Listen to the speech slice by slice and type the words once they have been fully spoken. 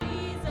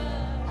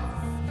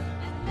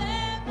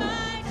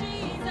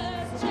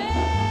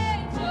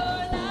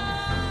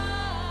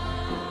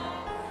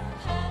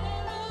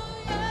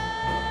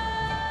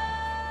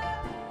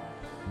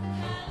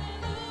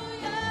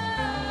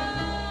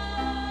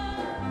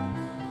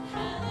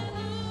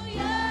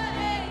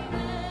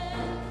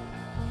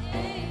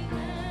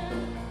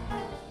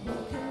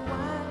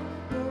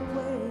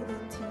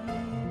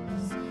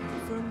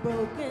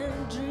broken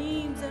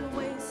dreams and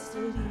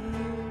wasted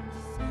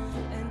years,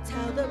 and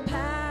tell the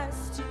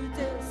past to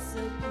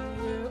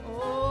disappear.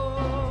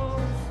 Oh,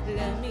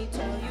 let me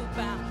tell you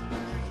about my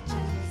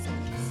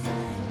Jesus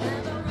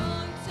and the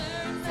wrong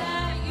turns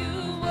that you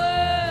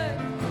would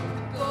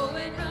go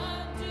and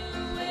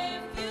undo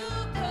if you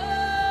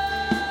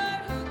could.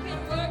 Who can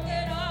work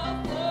it all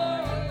for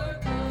your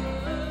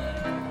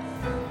good?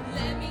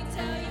 Let me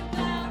tell you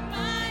about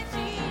my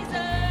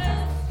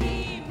Jesus. He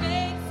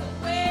makes a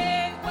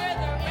way where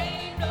there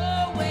ain't no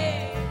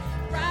way,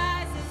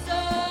 rises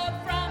up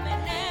from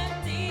an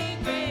empty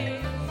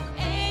grave.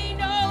 Ain't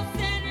no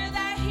sinner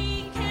that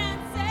he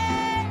can't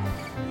save.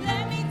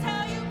 Let me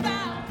tell you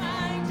about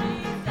my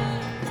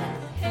Jesus.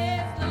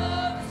 His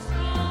love is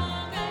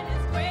strong and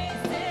his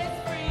grace is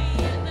free.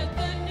 And the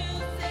good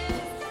news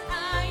is I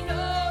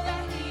know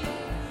that he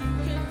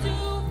can do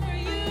for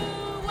you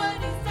what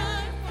he's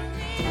done for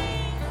me.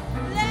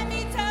 Let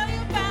me tell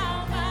you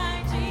about my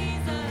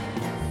Jesus,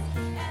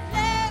 and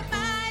let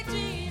my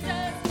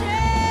Jesus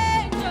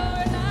change your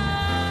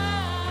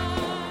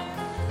life.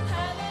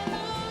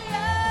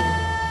 Hallelujah.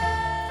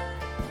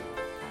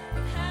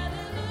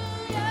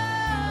 Hallelujah.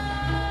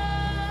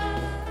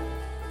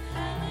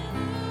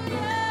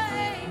 Hallelujah.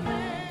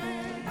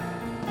 Amen.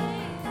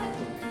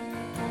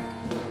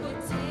 Who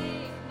would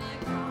take my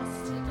cross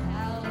to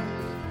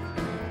Calvary,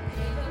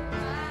 pay the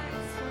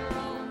price for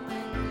all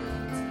my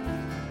guilt?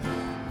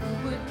 Who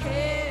would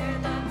care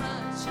that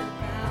much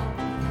about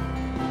me?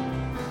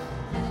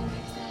 Let me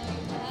tell you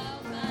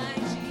about my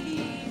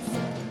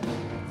Jesus.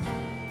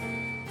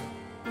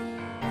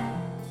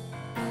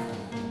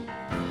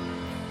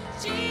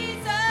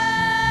 Jesus,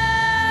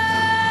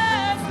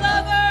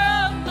 lover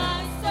of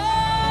my soul.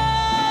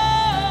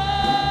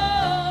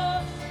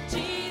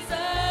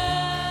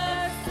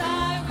 Jesus, I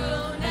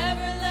will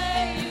never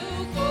let you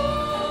go.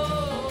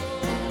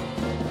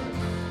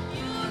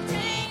 You've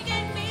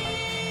taken me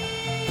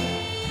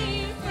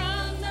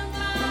from the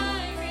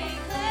miry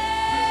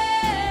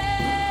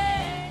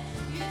clay.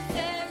 You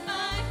set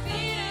my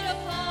feet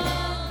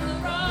upon the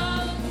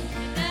rock,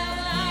 and now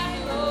I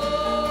know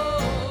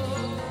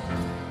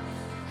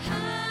I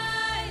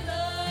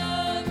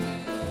love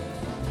you.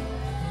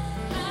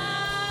 I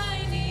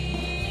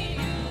need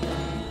you.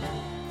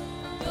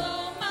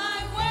 Though my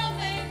world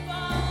may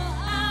fall,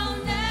 I'll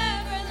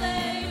never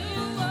let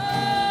you go.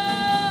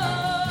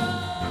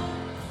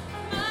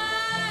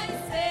 My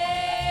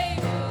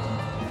Savior,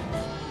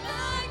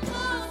 my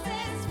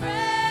closest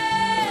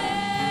friend,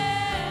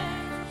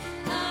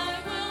 I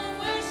will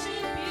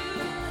worship you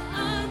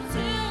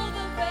until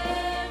the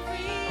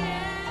very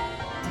end.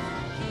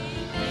 He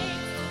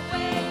makes a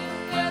way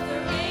where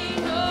there ain't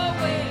no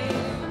way,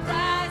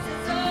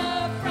 rises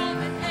up from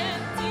an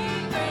empty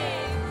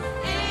grave.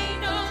 Ain't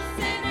no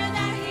sinner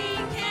that he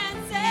can't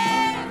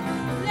save.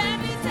 Let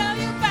me tell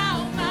you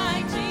about my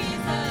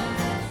Jesus.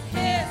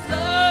 His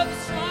love is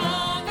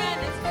strong and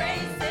his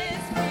grace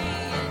is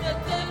free. And the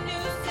good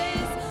news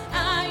is I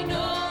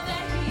know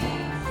that he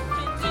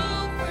can do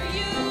for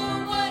you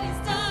what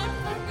he's done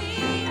for me.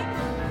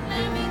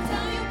 Let me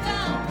tell you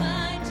about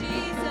my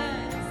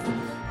Jesus.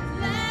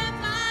 Let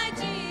my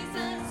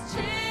Jesus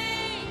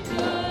change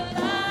your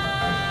life.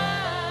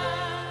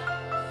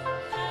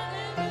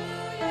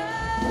 Hallelujah.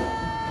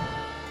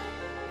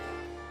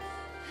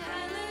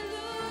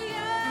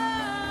 Hallelujah.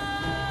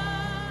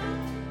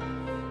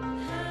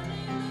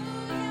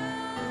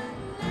 Hallelujah.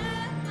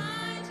 Let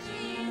my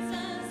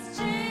Jesus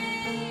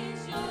change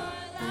your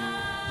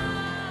life.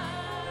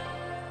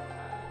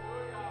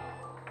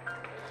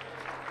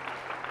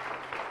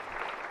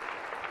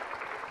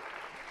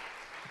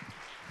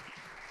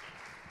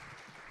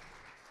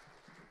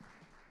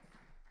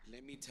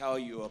 Let me tell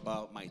you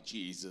about my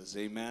Jesus.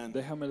 Amen.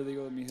 Déjame le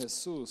digo de mi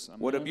Jesús.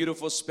 What a Amén.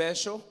 beautiful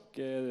special.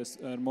 Qué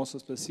hermoso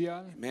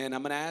especial. Man,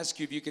 I'm going to ask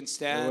you if you can Le voy a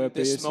stand pedir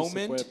this si se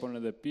puede moment. poner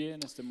de pie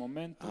en este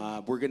momento.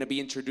 We're going to be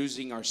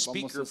introducing our Vamos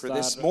speaker a for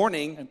this estar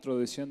morning.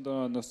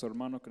 introduciendo a nuestro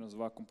hermano que nos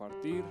va a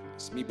compartir.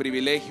 Es mi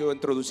privilegio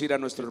introducir a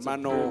nuestro It's a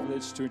hermano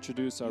privilege to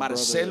introduce our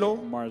Marcelo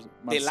brother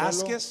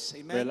Velazquez.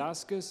 Amen.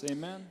 Velazquez,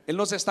 amen. Él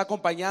nos está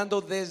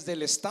acompañando desde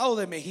el Estado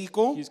de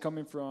México, He's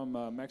coming from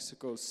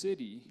Mexico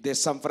City, de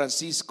San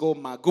Francisco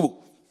Magú,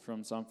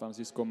 from San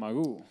Francisco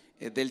Magú,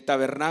 del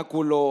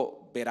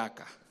tabernáculo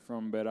Veraca.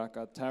 from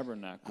Veraca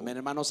Tabernacle. Amén,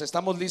 hermanos.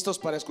 Estamos listos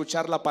para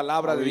escuchar la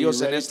palabra Are de we Dios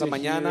en ready esta to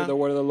hear mañana. the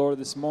word of the Lord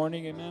this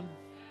morning, amen?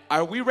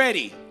 Are we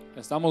ready?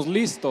 Estamos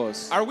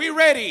listos. Are we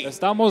ready?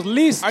 Estamos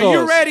listos. Are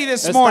you ready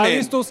this ¿Está morning?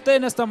 listo usted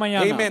en esta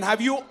mañana? Amen.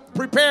 Have you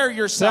prepared ¿Se ha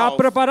yourself?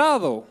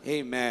 preparado?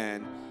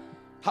 Amen.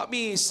 Help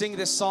me sing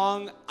this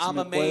song. Si I'm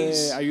me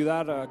amazed puede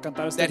ayudar a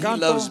cantar este that He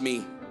canto. loves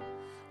me.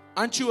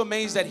 Aren't you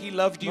amazed that He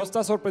loved you? ¿No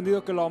está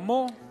sorprendido que lo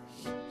amó?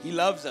 He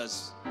loves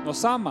us.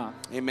 Nos ama.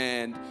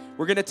 Amen.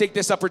 We're going to take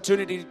this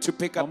opportunity to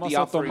pick up Vamos the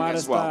a offering tomar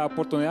as esta well.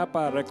 oportunidad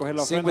para recoger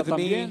la Sing ofrenda with me.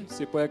 también.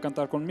 Si puede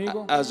cantar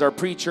conmigo. As our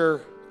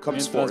preacher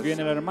comes Mientras forth.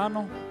 viene el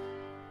hermano.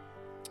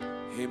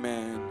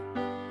 Amen.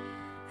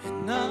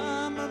 And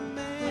I'm amazed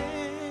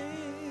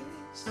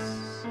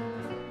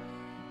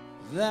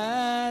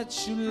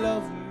that you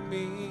love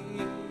me.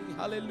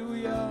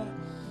 Hallelujah.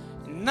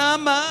 And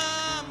I'm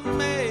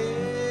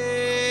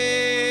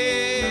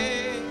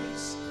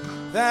amazed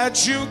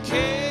that you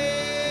care.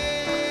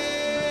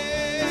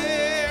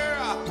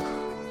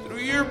 Through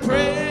your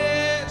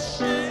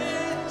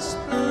precious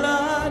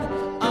blood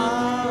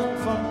I'm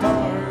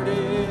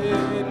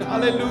pardoned.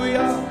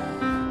 Hallelujah.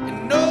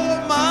 And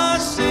all my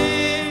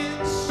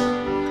sins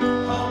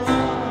are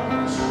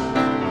washed.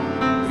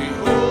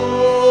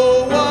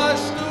 Behold,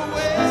 washed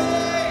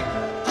away.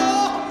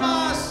 All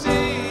my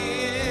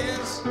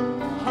sins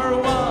are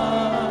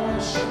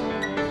washed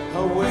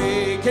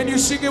away. Can you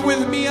sing it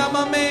with me? I'm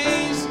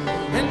amazed.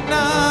 And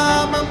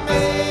I'm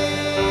amazed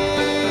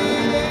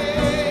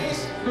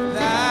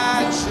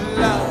that you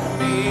love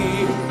me.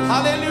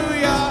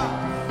 Hallelujah.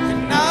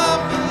 And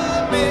I'm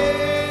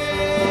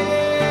amazed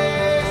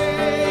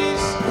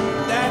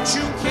that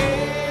you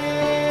care.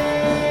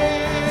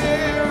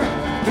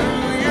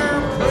 Through your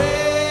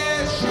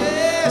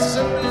precious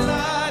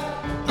blood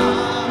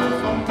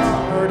I'm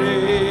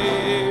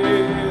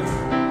pardoned.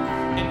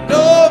 And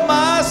all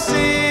my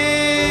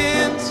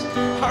sins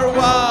are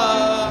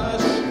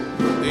washed.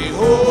 They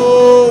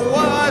all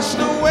washed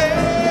away.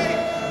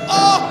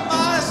 All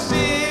my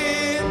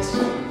sins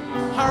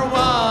are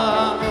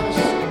washed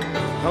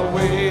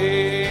away.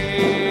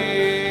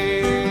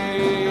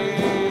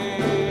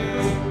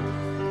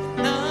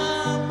 And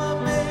I'm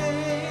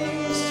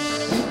amazed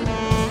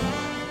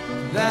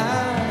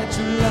that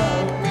you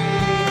love me.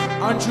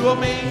 Aren't you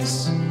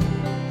amazed?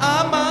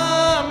 I'm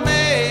amazed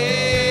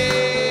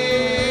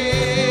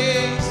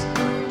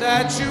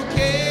that you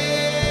care.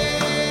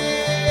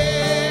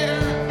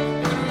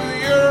 Through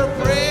your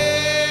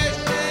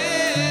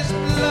precious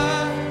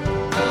blood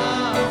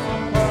I'm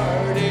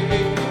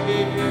pardoned.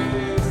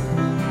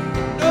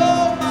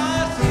 All my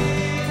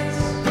sins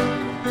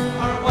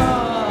are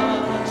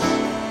washed.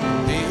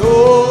 They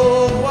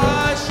all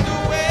washed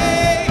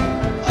away.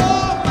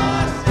 All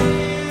my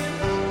sins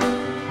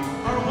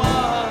are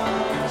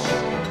washed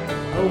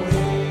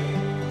away.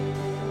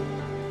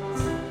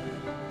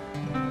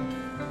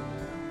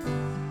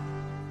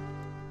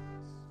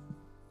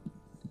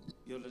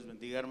 Dios les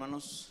bendiga,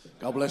 hermanos.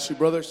 God bless you,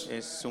 brothers.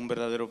 Es un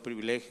verdadero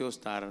privilegio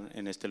estar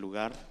en este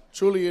lugar.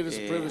 Truly, it is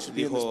a privilege to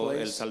be in this Dijo el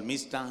place.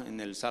 salmista en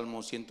el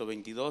Salmo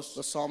 122,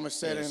 The psalmist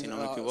said si in no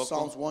me Psalms equivoco,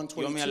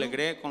 yo me 122,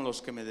 alegré con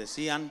los que me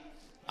decían,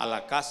 a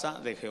la casa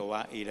de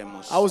Jehová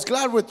iremos. I was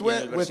glad with Y en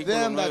el them versículo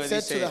that 9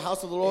 said to dice, the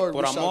house of the Lord,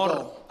 por we shall amor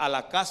go. a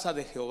la casa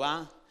de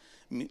Jehová,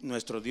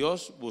 nuestro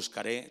Dios,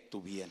 buscaré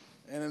tu bien.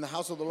 And in the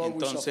house of the Lord we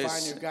shall find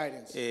Entonces, your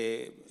guidance.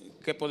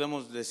 ¿qué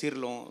podemos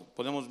decirlo?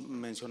 Podemos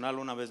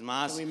mencionarlo una vez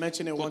más, Can we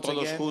mention it once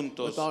todos again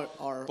juntos. with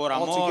our Por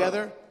all amor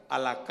together? a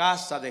la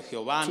casa de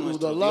Jehová, To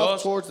nuestro the love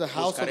Dios, towards the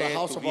house of the buscaré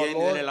house tu of our bien.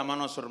 Lord. Dele la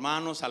mano a su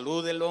hermano,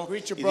 salúdelo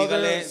Greet your y brother,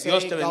 dígale, say,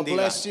 Dios te God bendiga.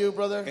 bless you,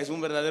 brother. Es un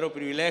verdadero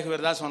privilegio,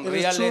 ¿verdad? It Sonríale,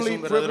 is es truly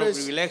un verdadero privilege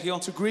privilegio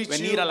to greet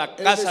venir you. a la It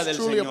casa is del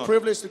truly a Señor.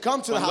 privilege to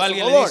come to the Cuando house of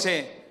alguien the le Lord.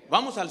 dice,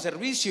 vamos al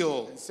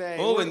servicio, Say,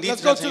 oh bendito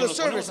let's go sea el to Señor, the nos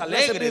ponemos service.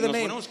 Blessed be alegres, the nos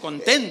name. ponemos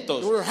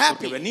contentos We're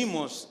happy porque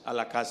venimos a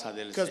la casa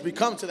del because we Señor.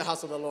 come to the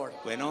house of the Lord.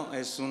 Bueno,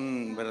 es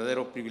un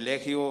verdadero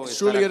privilegio estar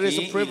Truly, it is aquí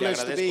a y le privilege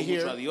to be agradezco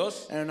here. mucho a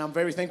Dios And I'm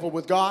very thankful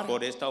with God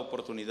por esta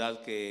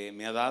oportunidad que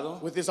me ha dado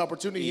with this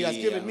opportunity He y has a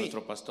given me.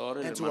 nuestro pastor,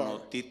 el And to hermano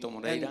our- Tito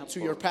Moreira, and to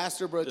por your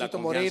pastor, Brother la Tito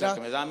confianza Moreira,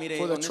 que me da. Mire,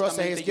 for the trust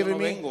that He has honestamente, yo given no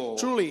me. vengo,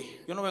 Truly,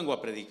 yo no vengo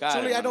a predicar,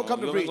 truly, I don't hermano.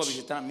 come to Yo vengo a preach.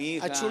 visitar a mi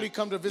hija I truly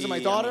come to visit y my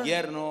a daughter mi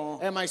yerno,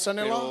 and my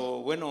son-in-law.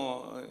 pero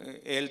bueno,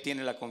 él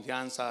tiene la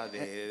confianza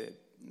de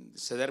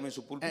cederme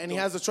su púlpito. And He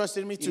has the trust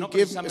in me Y to no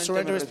give, precisamente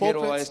surrender me His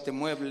refiero a pulpit, este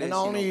mueble, and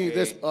not sino only que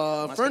this más que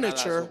nada a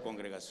furniture, su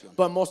congregación.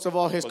 but most of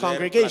all His Poder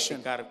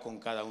congregation. platicar con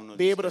cada uno de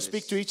Be able to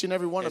ustedes speak to each and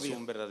every one of es you.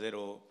 un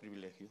verdadero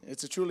privilegio.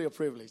 It's truly a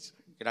privilege.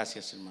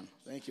 Gracias, hermano.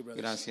 Thank you,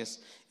 brothers. Gracias.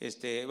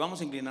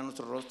 Vamos a inclinar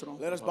nuestro rostro.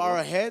 Let por us bow favor.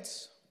 our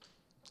heads.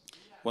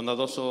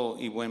 Bondadoso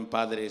y buen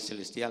Padre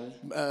celestial,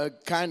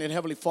 Kind and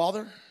Heavenly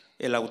Father,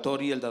 el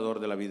autor y el dador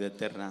de la vida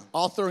eterna,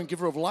 author and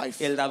giver of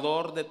life, el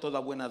dador de toda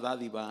buena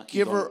dádiva y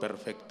Giver- don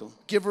perfecto.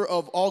 giver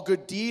of all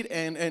good deed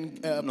and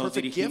Nos perfect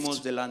dirigimos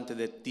gift. delante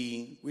de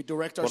ti We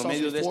direct por ourselves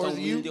medio de esta before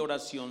humilde you,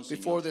 oración,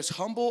 before Señor, this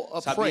humble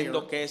prayer,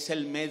 sabiendo que es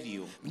el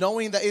medio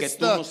knowing that que it's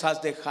tú nos the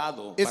has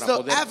dejado it's para the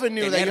poder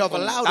avenue that tener you have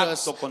allowed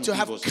us contacto to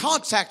have contigo, Señor.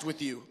 contact with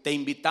you. Te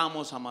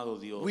invitamos, amado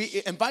Dios,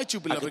 We invite you,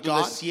 a que beloved tú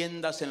God,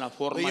 desciendas en la that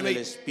forma you del may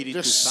Espíritu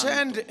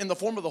descend Santo, in the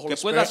form of the Holy que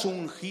puedas Spirit.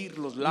 ungir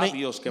los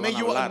labios que May van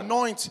a you hablar,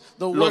 anoint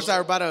the los words that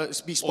are about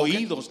to be spoken,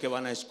 oídos que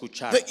van a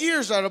escuchar, the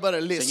ears that are about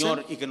to listen,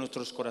 Señor, y que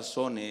nuestros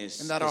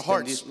corazones And that our estén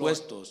hearts,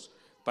 dispuestos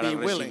para be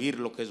willing recibir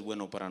lo que es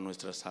bueno para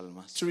nuestras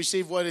almas. to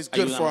receive what is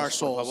good for our Ayúdanos,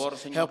 por souls. favor,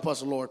 Señor. Help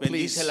us, Lord, please.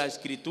 Bendice la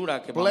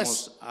escritura que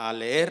Bless vamos a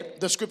leer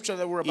The scripture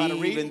that we're about to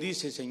y read.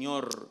 bendice,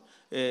 Señor,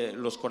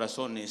 los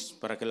corazones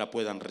para que la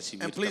puedan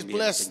recibir And please también,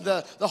 bless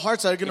Señor. the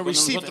hearts that are Que going to cuando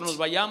receive nosotros nos it.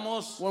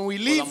 vayamos, When we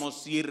leave,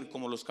 podamos ir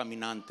como los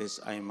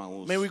caminantes a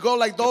Emmaús. May we go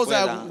like Que those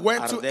that pueda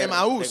went to arder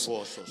Emmaus. de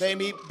gozo, They Señor.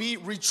 may be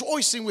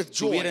rejoicing with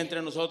Si hubiera joy.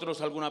 entre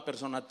nosotros alguna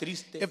persona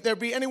triste, If there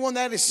be anyone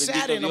that is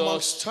sad Bendito in Dios,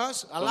 amongst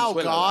us, allow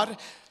consuélala. God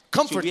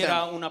Comfort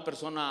hubiera them. una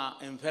persona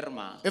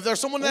enferma, If there's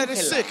someone that is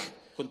úngela sick,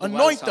 con tu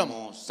anoint them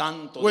bálsamo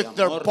santo de with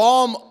their amor,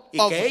 balm y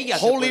of que ella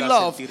se holy pueda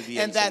love, sentir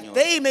bien, and that Señor.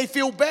 they may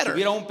feel Si better.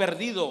 hubiera un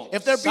perdido,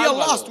 If there be a sálvalo.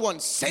 lost one,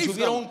 Si save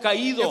hubiera them. un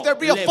caído, If there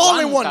be a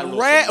fallen one,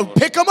 levántalo,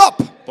 pick them up.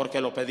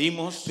 porque lo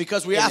pedimos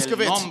Because we en ask el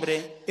of it nombre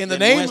in the de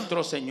name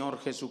nuestro Señor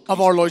Jesucristo. Of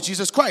our Lord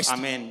Jesus Christ.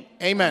 Amén.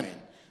 Amen.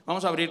 Amén.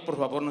 Vamos a abrir por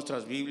favor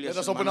nuestras Biblias,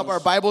 Let us open up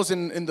hermanos, our Bibles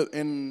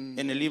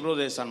en el libro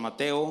de San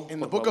Mateo, in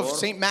the por book of favor,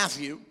 St.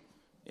 Matthew,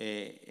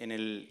 en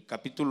el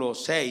capítulo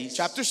 6,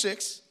 chapter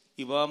 6,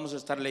 y vamos a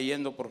estar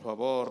leyendo por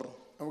favor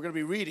and we're going to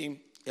be reading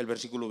el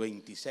versículo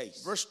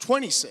 26. verse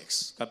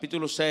 26.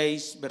 Capítulo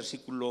 6,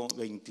 versículo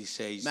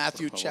 26.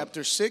 Matthew por favor.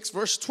 chapter 6,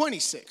 verse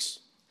 26.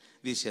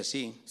 Dice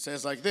así: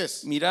 Says like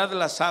this. Mirad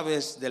las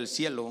aves del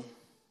cielo,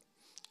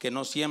 que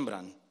no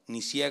siembran,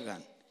 ni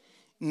ciegan,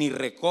 ni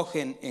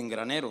recogen en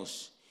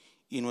graneros,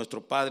 y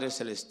nuestro Padre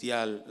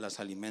Celestial las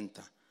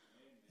alimenta.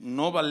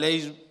 ¿No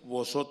valéis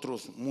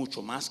vosotros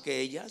mucho más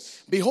que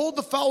ellas? Behold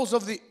the fowls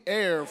of the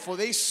air, for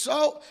they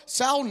sow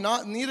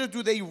not, neither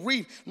do they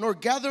reap, nor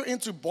gather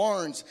into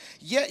barns,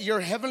 yet your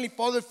heavenly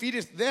Father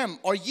feedeth them.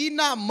 Are ye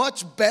not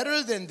much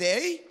better than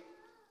they?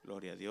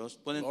 Gloria a Dios.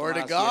 ¿Pueden Glory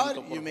tomar to God.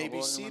 asiento, por You may be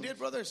favor, seated, hermanos?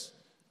 brothers.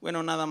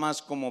 Bueno, nada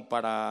más como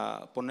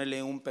para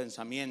ponerle un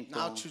pensamiento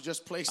Now to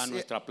just place a it,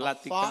 nuestra a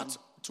plática, thought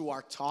to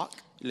our talk.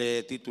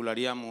 le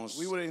titularíamos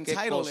We would ¿Qué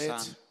entitle cosa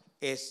it,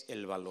 es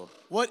el valor?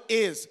 What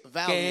is ¿Qué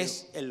value?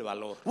 es el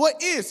valor?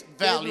 What is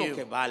 ¿Qué es lo value?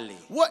 que vale?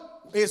 What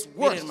is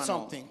worth hermano,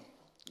 something?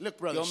 Look, Yo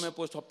brothers, me he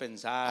puesto a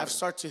pensar I've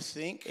started to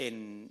think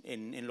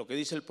en lo que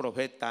dice el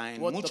profeta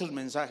en what muchos the,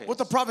 mensajes. what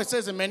the prophet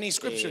says in many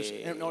scriptures,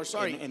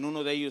 En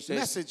uno de ellos es,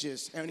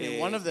 messages, and in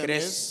one of them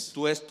 ¿crees is,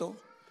 tú esto?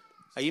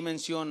 Ahí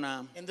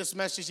menciona in this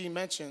message he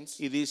mentions,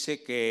 y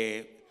dice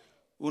que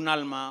un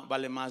alma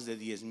vale más de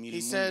 10,000 he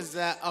mundos. says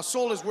that a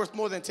soul is worth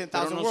more than Pero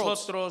 10,000 worlds.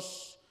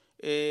 nosotros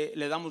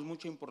le damos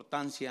mucha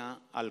importancia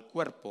al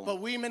cuerpo, But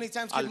we many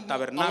times al give a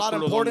lot of tabernáculo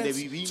donde importance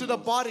vivimos. to the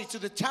body, to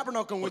the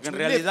tabernacle in which Porque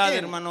we en realidad, live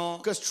in. hermano,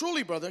 Because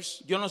truly,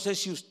 brothers, Yo no sé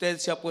si usted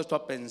se ha puesto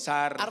a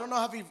pensar I don't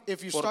know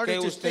if you por started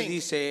qué to usted think,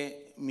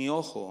 dice mi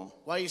ojo,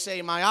 why you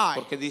say my eye,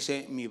 por qué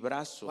dice mi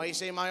brazo, why you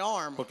say my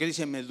arm, por qué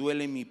dice me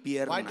duele mi why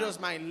pierna.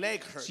 does my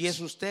leg hurt? Si es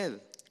usted,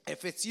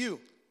 If it's you,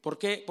 por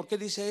qué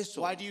dice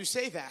eso? why do you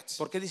say that?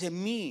 ¿Por qué dice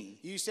mi?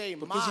 You say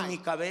 ¿Por qué dice mi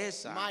my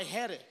cabeza?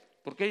 head.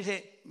 ¿Por qué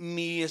dice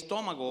mi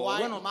estómago? Why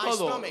Bueno, my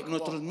todo, stomach?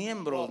 nuestros Well,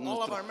 miembros.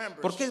 all of our members.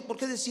 ¿Por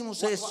qué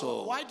decimos Why-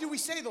 eso? Why do we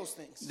say those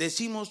things?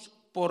 Decimos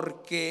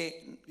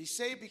porque We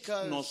say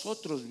because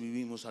nosotros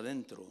vivimos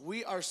adentro.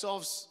 we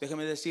ourselves,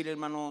 Déjeme decir,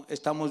 hermano,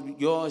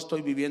 yo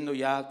estoy viviendo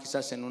ya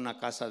quizás en una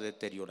casa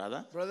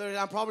deteriorada, brother,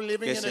 I'm probably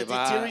living que in se a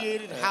va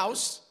deteriorated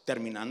house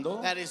terminando,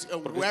 that is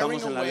porque wearing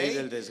estamos en la ley away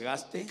del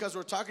desgaste, because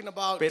we're talking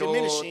about pero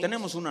diminishing.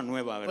 tenemos una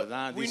nueva, But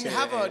 ¿verdad? we Dice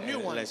have a new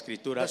one. la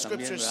escritura The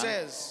también, scripture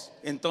 ¿verdad? says.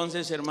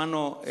 Entonces,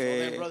 hermano, So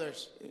then,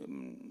 brothers,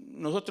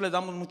 nosotros le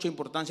damos mucha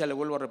importancia, le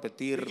vuelvo a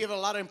repetir, we give a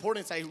lot of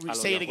importance. I a lo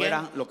say de it again,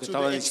 afuera, lo que to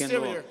estaba the diciendo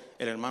exterior,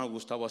 el hermano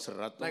Gustavo hace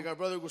rato. like our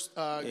brother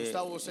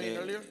Gustavo was saying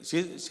earlier.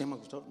 Sí, se llama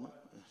Gustavo, ¿no?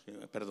 Sí,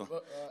 perdón.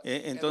 Eduardo.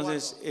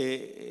 Entonces,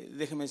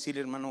 déjeme decir,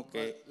 hermano,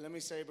 que But let me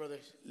say,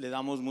 brothers, le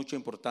damos mucha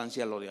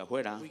importancia a lo de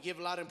afuera we give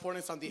a lot of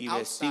importance on the y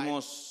outside,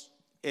 vestimos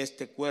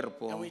este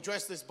cuerpo, and we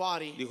dress this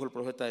body. dijo el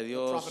profeta de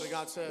Dios, prophet of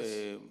God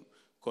says,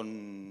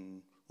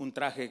 con un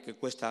traje que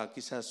cuesta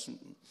quizás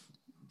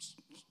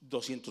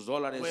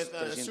 $200, With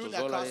a suit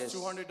that costs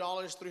 $300,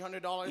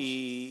 $200, $300,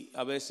 y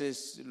a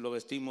veces lo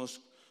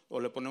vestimos o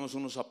le ponemos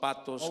unos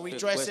zapatos Or we que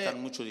dress cuestan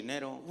it mucho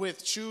dinero,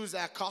 with shoes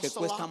that que cost a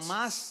cuesta lot.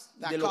 más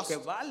that de lo cost- que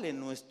vale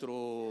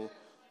nuestros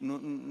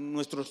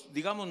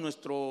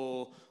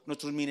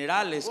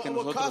minerales que What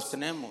nosotros costs-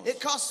 tenemos, it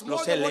costs more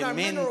los than what our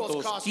elementos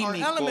minerals cost, our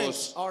químicos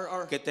elements,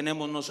 our- que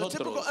tenemos The nosotros.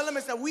 typical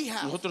elements that we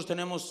have. Nosotros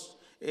tenemos,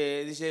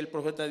 dice el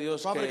profeta de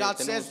Dios, Prophet que God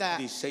tenemos says that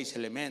 16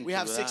 elementos, we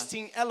have ¿verdad?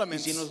 16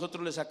 elements. Y si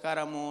nosotros le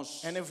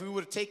sacáramos And if we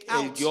would take el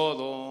out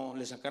yodo,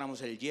 le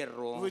sacáramos el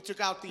hierro, We took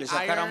out the le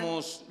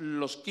sacáramos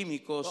los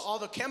químicos, all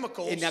the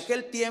chemicals, en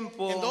aquel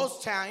tiempo, in those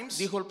times,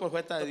 dijo el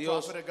profeta de the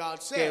Dios, prophet of God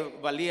que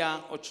said,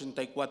 valía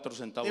 84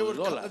 centavos they de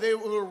dólar.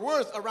 were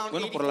worth around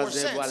Bueno, por 84 las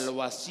cents.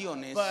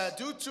 devaluaciones, But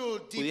due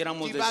to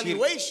pudiéramos decir,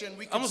 devaluation,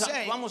 we could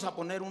say, vamos a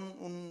poner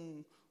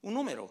un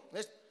número.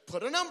 let's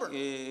put a number.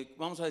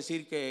 Vamos a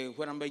decir que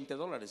fueran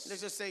 $20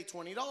 Let's just say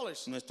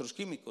 $20. nuestros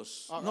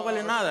químicos. Our- No vale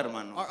our- nada,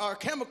 hermano. Our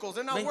chemicals,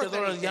 they're not $20 worth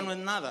anything. ya no es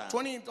nada.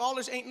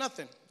 $20 ain't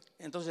nothing.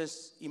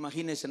 Entonces,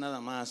 imagínese nada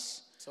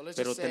más. So let's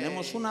Pero just say,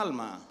 tenemos un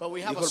alma, but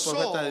we have dijo el a soul,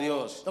 profeta de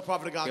Dios, the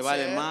prophet of God que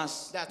vale said,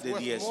 más that's de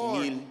worth 10,000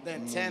 more than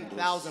mundos.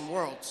 10,000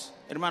 worlds.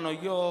 Hermano,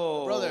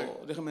 yo, Brother,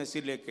 déjeme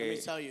decirle Let que me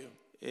tell you,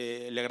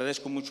 le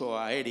agradezco mucho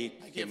a Eric,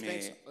 I que give me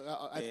thanks.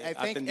 I ha thank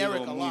atendido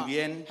Eric a muy lot.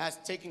 bien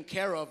Has taken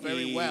care of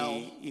very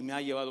well. y me ha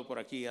llevado por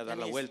aquí a dar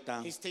And la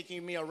vuelta. he's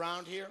taking me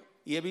around here.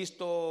 Y he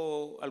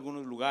visto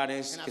algunos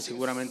lugares And que I've seen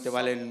seguramente some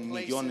valen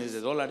places millones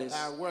de dólares.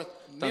 that are worth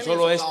Tan millions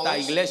solo of esta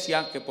dollars.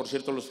 iglesia, que por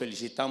cierto los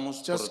felicitamos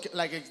por Just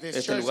like this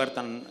este church, lugar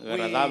tan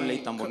agradable y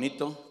tan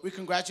bonito. We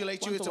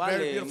congratulate you. It's ¿Cuánto a very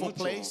vale? beautiful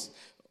Mucho. place.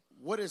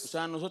 What O is,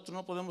 sea, nosotros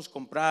no podemos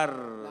comprar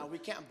now we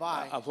can't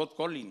buy, a Fort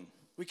Collins.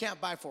 we can't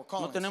buy 4 No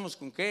Collins. tenemos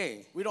con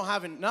qué. We don't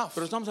have enough.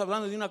 Pero estamos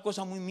hablando de una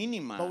cosa muy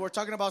mínima. But we're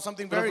talking about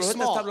something Pero el very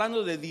profeta está small.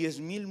 hablando de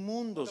 10,000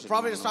 mundos. The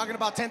prophet is hermano. talking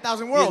about 10,000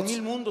 10,000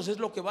 worlds. mundos es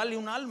lo que vale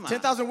un alma.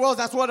 10,000 worlds,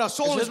 that's what a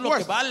soul Eso is es lo que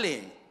worth.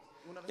 vale,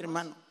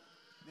 hermano.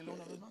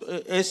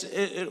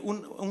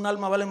 Un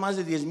alma vale más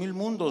de 10,000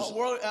 mundos.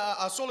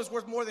 A soul is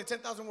worth more than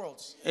 10,000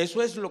 worlds.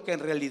 Eso es lo que en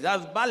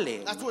realidad vale.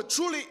 That's what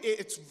truly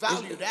it's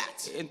valued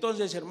at.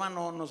 Entonces,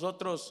 hermano,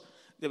 nosotros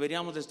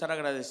deberíamos de estar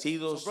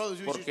agradecidos So, brothers,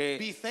 we should porque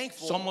be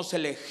thankful somos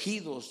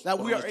elegidos that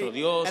por we are nuestro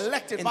Dios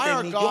elected by entre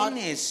our God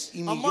millones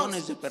y millones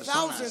amongst de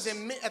personas. thousands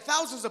and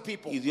thousands of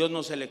people. Y Dios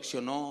nos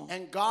seleccionó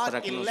And God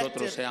para que nosotros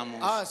elected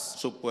seamos us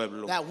su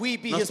pueblo. That we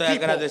be ¿No His está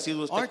people.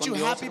 agradecido usted Aren't con you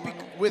Dios, happy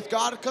hermano? with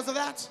God because of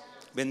that?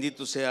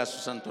 Bendito sea su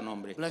santo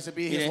nombre. Blessed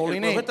be Mire, His holy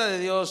el name. profeta de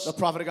Dios, The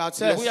prophet of God le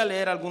says, voy a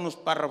leer algunos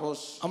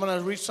párrafos. I'm going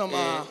to read some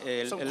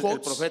El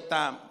quotes.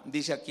 profeta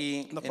dice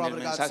aquí The en el prophet of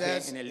God mensaje,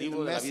 says en el in libro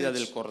the de la vida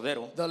message, del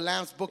Cordero, The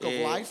Lamb's Book of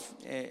Life.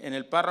 en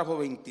el párrafo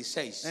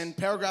 26. In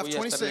paragraph Voy a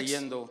estar 26,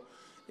 leyendo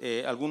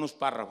algunos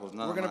párrafos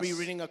nada We're going to be más.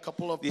 reading a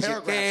couple of Dice, ¿qué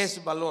paragraphs.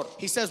 es valor?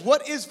 He says,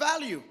 what is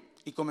value?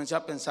 Y comencé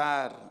a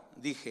pensar,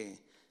 dije,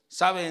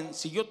 saben,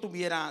 si yo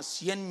tuviera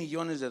 100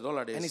 millones de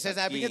dólares And he says,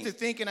 I aquí, begin to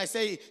think and I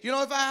say, you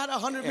know, if I had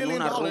 $100 En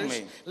million una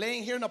rume,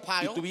 laying here in a y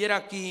pile tuviera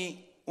aquí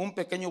un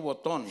pequeño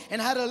botón,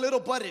 and had a little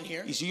button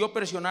here, y si yo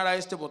presionara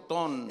este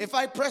botón, if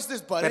I press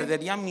this button,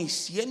 perdería mis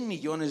 100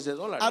 millones de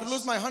dólares. I'd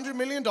lose my $100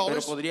 million,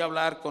 Pero podría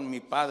hablar con mi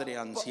padre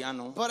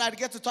anciano, but I'd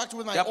get to talk to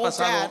with my que ha old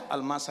pasado dad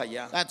al más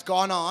allá that's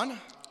gone on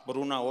por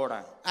una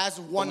hora, as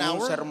como 1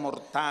 un ser hour,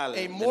 mortal a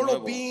de mortal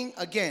nuevo. being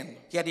again.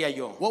 ¿Qué haría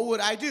yo? What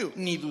would I do?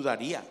 Ni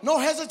dudaría.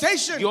 No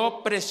hesitation.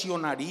 Yo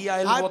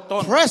presionaría el I'd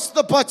botón. press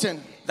the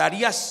button.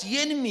 Daría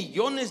 100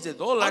 millones de I'd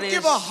dólares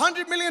give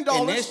 $100 million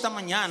en esta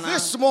mañana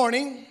this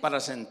morning para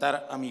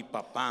sentar a mi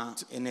papá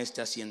en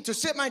este asiento to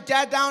sit my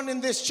dad down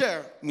in this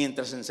chair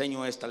mientras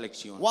enseño esta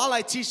lección. while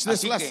I teach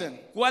this Así lesson.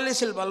 que, ¿cuál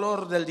es el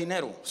valor del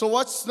dinero? So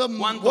what's the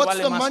 ¿Cuánto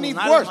vale más money un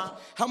worth? alma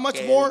How much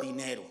que more el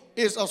dinero?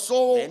 is a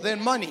soul Ven.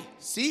 than money?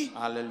 See?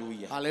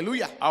 Aleluya.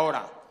 Hallelujah.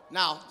 Ahora,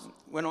 Now,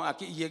 bueno,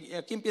 aquí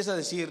empieza a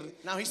decir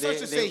Now he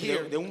starts to say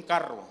here de un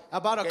carro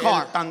about a que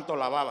car. él tanto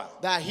lavaba.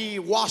 that he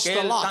washed Que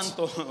a él lot.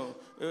 tanto,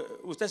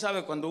 usted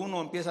sabe cuando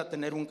uno empieza a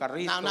tener un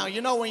carrito. Now,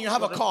 you know when you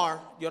have a car,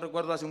 Yo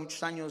recuerdo hace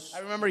muchos años, I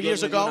remember Dios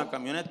years me dio ago, una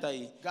camioneta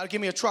y God give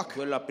me a truck.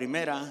 fue la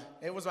primera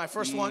It was my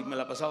first y one. me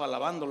la pasaba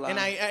lavándola.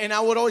 And I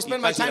would always y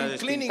spend my casi la time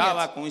cleaning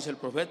despintaba, it. como dice el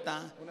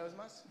profeta.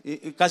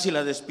 Y casi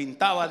la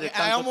despintaba de I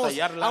tanto I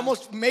tallarla.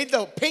 almost made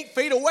the paint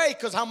fade away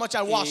because how much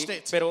I washed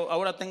it. Pero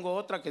ahora tengo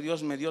otra que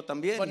Dios me dio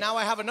también. But now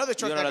I have another Y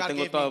truck ahora that la God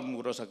tengo gave toda me.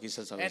 mugrosa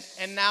quizás, ¿sabes?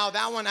 And now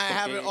that one I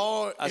have it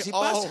all, así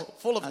all pasa.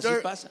 full of Así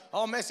dirt, pasa.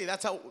 all messy.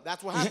 That's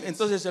what happens.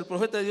 Entonces el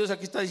profeta de Dios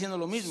aquí está diciendo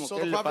lo mismo, So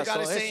que the él le prophet pasó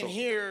God is saying eso.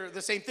 here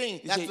the same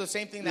thing. That's Dice, the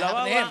same thing that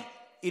happened to him. lavaba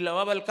y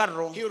lavaba el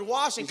carro. He would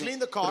wash and Dice, clean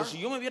the car. pero si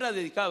yo me hubiera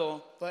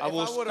dedicado But a if I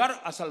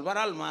buscar, a salvar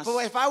almas,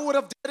 But if I would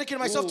have dedicated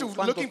myself to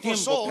cuánto looking for tiempo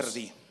souls,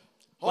 perdí.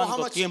 how Cuánto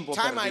much tiempo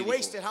time perdí, I dijo.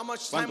 wasted, how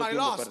much time Cuánto I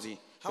tiempo lost. perdí.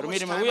 How Pero much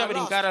mire, me time voy a I lost.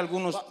 brincar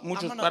algunos, But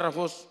muchos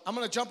párrafos. I'm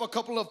going to jump a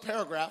couple of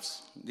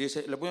paragraphs.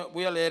 Dice,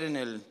 voy a leer en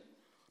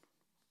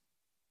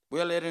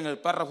el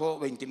párrafo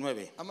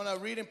 29. I'm going to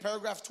read in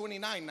paragraph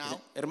 29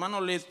 now. Hermano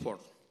Lidford,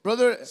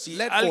 Brother si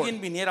Ledford,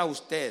 alguien viniera a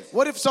usted,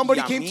 what if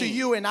somebody y a came mí, to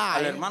you and I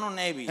al hermano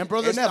Neville, and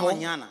Brother esta Neville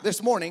mañana,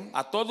 this morning,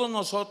 a todos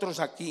nosotros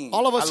aquí,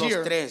 all of us a los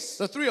here, tres,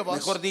 the three of us,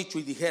 mejor dicho,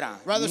 y dijera,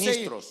 rather say,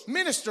 ministros,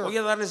 minister, voy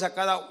a darles a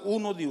cada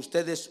uno de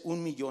ustedes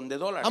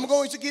 $1,000,000. I'm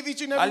going to give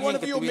each and every one Alguien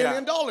of que you $1 tuviera,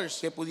 million.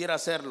 que pudiera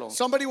hacerlo.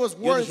 Somebody was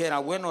Yo worth, dijera,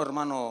 bueno,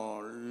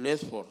 hermano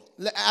Ledford,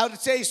 I would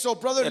say, so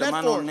Brother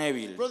hermano Ledford,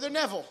 Neville, Brother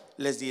Neville,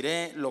 les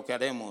diré lo que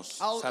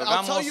haremos. I'll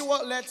Salgamos tell you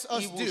what let's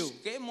y us do.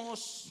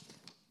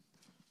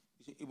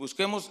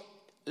 busquemos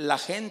la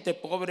gente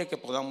pobre que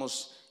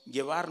podamos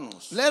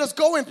llevarnos. Let us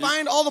go and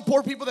find all the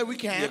poor people that we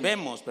can.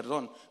 Llevemos,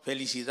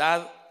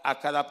 felicidad a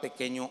cada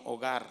pequeño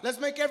hogar. Let's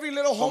make every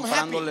little home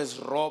happy Comprándoles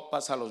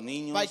ropas a los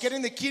niños by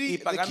getting y the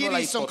pagando la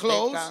kiddies some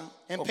clothes hipoteca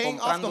and o paying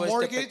off the comprando este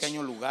mortgage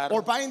pequeño lugar.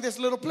 or buying this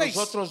little place.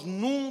 Nosotros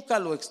nunca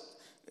lo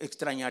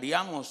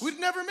extrañaríamos. We'd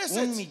never miss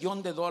it.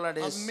 $1,000,000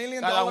 $1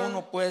 million cada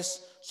uno,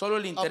 pues solo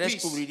el interés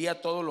apiece.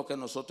 cubriría todo lo que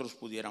nosotros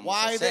pudiéramos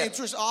Why the hacer.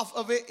 interest off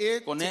of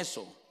it Con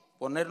eso,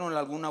 ponernos en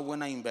alguna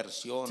buena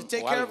inversión to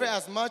take o care of algo. it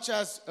as much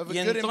as of a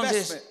Y good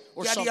entonces, investment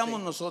or ¿qué haríamos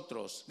something.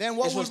 nosotros? Then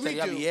what Eso would we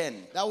estaría do?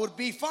 bien. That would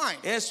be fine.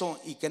 Eso,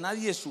 y que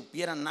nadie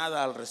supiera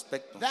nada al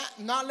respecto. That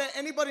not let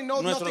anybody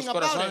know Nuestros nothing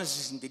about corazones it.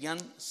 se sentirían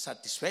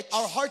satisfechos.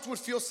 Our hearts would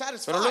feel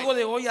Pero luego satisfied.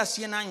 de hoy a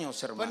 100 años,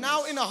 But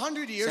now hermanos, in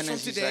 100 se years from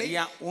today,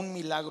 necesitaría un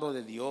milagro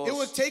de Dios. it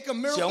would take a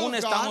miracle Si aún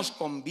of estamos God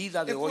con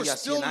vida de if hoy we're a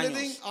still 100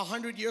 living años,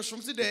 100 years from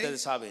today.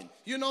 ustedes saben,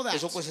 You know that.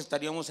 eso pues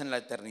estaríamos en la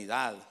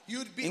eternidad. ¿En qué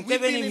we'd be in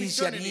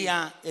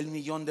beneficiaría el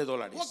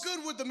 $1,000,000? What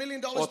good would the $1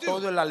 million O todo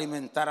do? el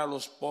alimentar a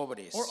los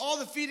pobres Or all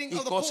the feeding y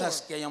of the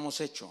cosas poor que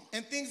hayamos hecho.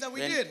 and things that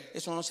we Ven, did?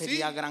 eso no See?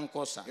 sería gran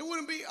cosa. It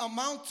wouldn't be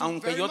amount to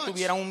Aunque very yo much.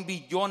 tuviera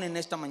 $1,000,000,000 en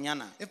esta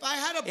mañana, If I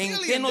had a ¿en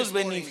billion qué nos this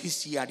morning,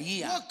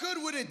 beneficiaría what good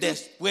would it do?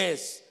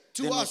 después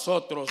to de us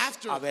nosotros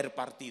after haber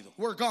partido.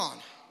 we're gone.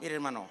 Mire,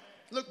 hermano,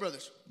 Look,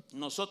 brothers,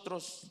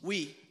 nosotros,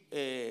 we,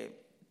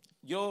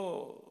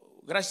 yo,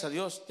 gracias a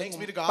Dios, Thanks tengo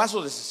be to God.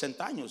 paso de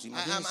 60 años, I'm,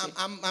 imagínense.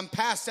 I'm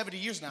past 70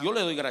 years now. Yo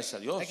le doy gracias a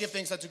Dios. I give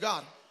thanks unto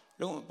God.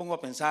 Luego me pongo a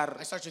pensar,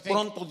 I start to think,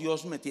 pronto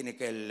Dios me tiene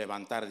que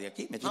levantar de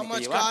aquí, me How tiene que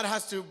much God llevar,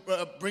 has to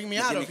bring me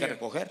me out tiene of que here.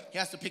 recoger. He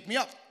has to pick me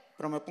up.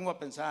 Pero me pongo a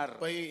pensar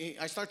But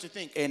I start to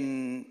think,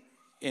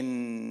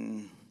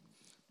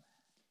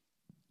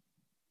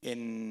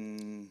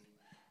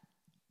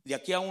 de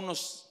aquí a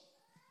unos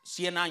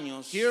 100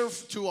 años, here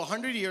to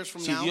 100 years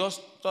from si now,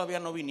 Dios todavía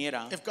no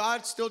viniera, if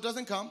God still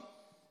doesn't come,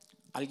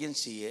 ¿alguien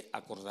se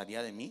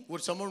acordaría de mí?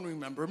 would someone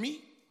remember me?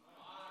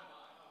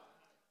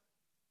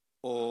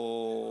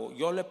 O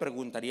yo le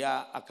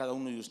preguntaría a cada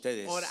uno de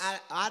ustedes, Or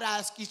I'd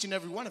ask each and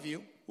every one of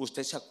you,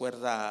 ¿usted se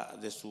acuerda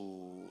de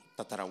su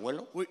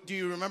tatarabuelo? do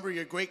you remember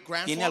your great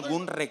 ¿Tiene grandfather?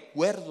 algún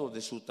recuerdo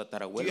de su Do you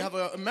tatarabuelo? have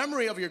a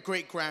memory of your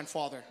great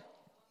grandfather?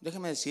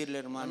 Déjeme decirle,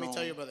 Let hermano, me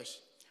tell you, brothers.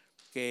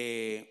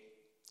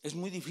 que es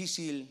muy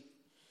difícil,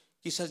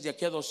 quizás de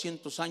aquí a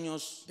 200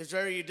 años, It's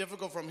very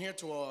difficult from here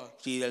to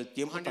si el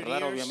tiempo 100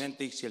 tardara, years.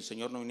 obviamente, y si el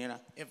Señor no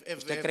viniera. if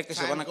 ¿Usted cree que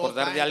se time van a goes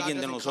acordar by de and God alguien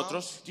de doesn't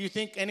nosotros? come, do you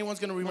think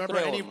anyone's going to remember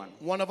creo, any hermano.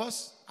 one of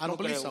us? I don't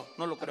believe so.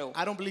 No lo creo.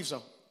 I don't believe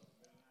so.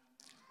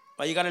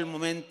 Va a llegar el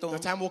momento The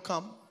time will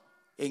come.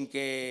 en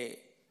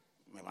que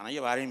me van a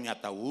llevar en mi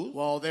ataúd.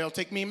 Well, they'll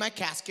take me in my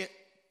casket.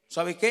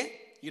 ¿Sabe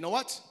qué? You know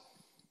what?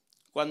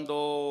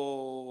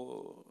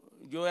 Cuando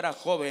yo era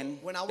joven,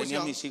 When I was tenía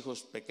young, mis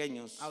hijos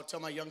pequeños, I would tell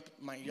my young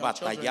children.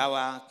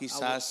 batallaba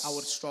quizás I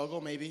would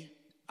struggle maybe,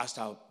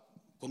 hasta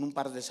con un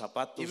par de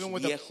zapatos even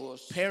with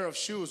viejos, a pair of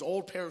shoes,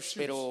 old pair of shoes.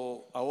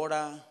 pero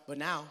ahora But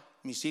now,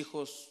 mis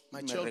hijos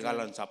My me children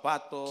regalan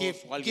zapatos,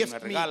 give- o alguien gift me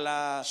me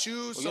regala,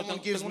 shoes, o yo someone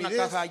tengo gives una me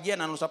caja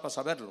llena, no está para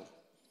saberlo.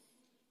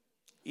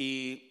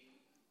 Y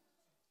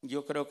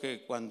yo creo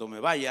que cuando me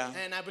vaya,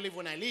 and I believe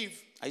when I leave,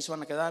 ahí se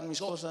van a quedar mis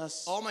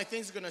cosas. all my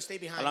things are going to stay A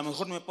lo behind.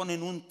 mejor me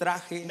ponen un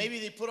traje Maybe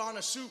they put on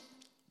a suit,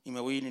 y me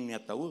voy a ir en mi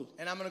ataúd,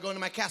 and I'm going to go into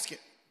my casket.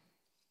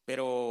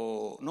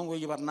 pero no voy a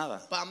llevar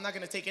nada, But I'm not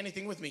going to take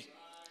anything with me.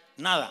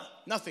 nada.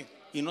 Nothing.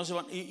 Y no se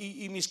van,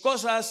 y mis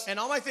cosas And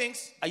all my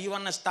things ahí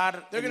van a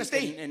estar They're gonna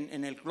stay.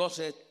 en el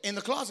closet in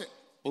the closet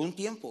por un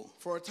tiempo,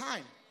 for a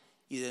time.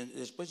 y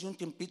después de un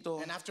tiempito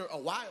And after a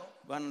while,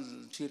 van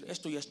a decir,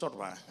 esto ya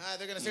estorba.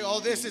 they're going to say, oh,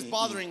 this is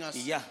bothering us.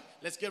 Y ya.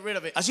 Let's get rid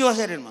of it. Así va a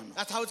ser, hermano.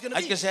 That's how it's going to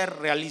Hay be. que ser Let's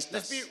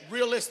realistas. be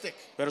realistic.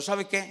 Pero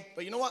 ¿sabe qué?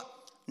 But you know what?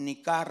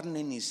 Ni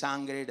carne ni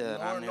sangre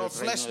heredarán Nor el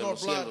flesh reino de nor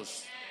los blood.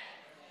 cielos.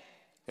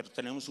 Pero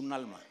tenemos un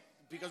alma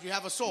Because we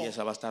have a y soul.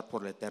 esa va a estar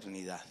por la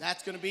eternidad.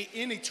 That's going to be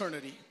in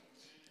eternity.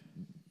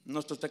 ¿No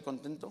está usted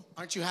contento?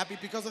 Aren't you happy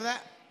because of that?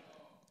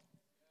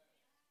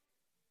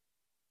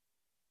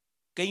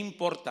 ¿Qué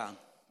importa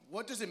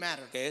What does it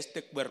matter que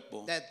este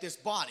cuerpo, that this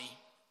body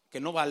que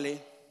no vale,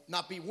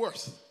 not be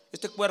worth?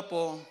 este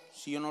cuerpo,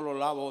 si yo no lo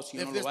lavo, si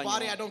yo If no this lo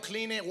body I baño, don't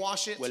clean it,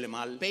 wash it, huele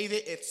mal, bathe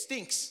it, it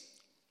stinks.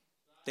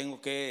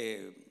 tengo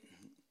que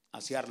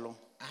asearlo.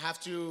 I have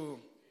to,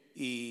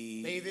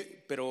 bathe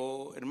it.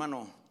 Pero,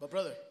 hermano, but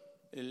brother,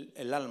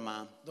 el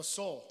alma the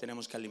soul,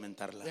 tenemos que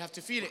alimentarla, we have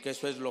to feed it. porque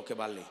eso es lo que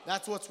vale.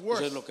 That's what's Eso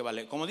worth. es lo que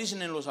vale. Como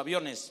dicen en los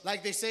aviones,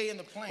 Like they say in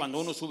the plane, cuando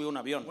uno sube un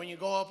avión, when you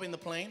go up in the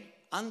plane,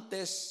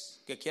 antes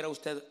que quiera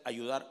usted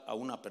ayudar a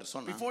una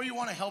persona, before you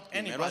want to help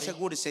primero anybody,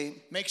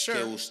 asegúrese make sure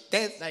que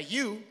usted that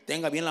you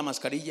tenga bien la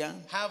mascarilla,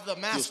 have the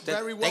que mask usted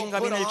very well tenga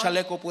put bien el on,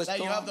 chaleco puesto that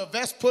you have the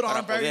vest put para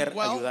on very poder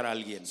well, ayudar a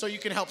alguien. so you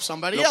can help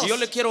somebody Lo else. que yo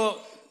le quiero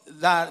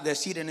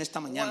decir en esta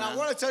What I mañana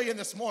want to tell you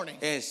this morning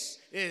es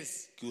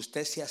is que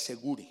usted se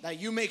asegure that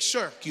you make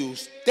sure que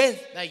usted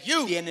that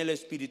you tiene el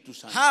Espíritu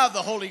Santo, have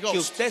the Holy que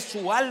Ghost, usted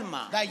su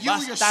alma that you, va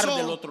a your estar del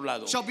soul, otro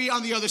lado. shall be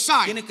on the other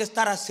side. Tiene que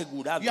estar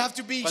asegurado. You have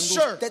to be Cuando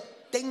sure. usted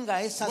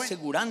tenga esa When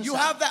aseguranza, you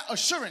have that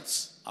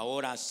assurance,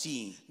 ahora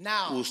sí,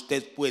 Now,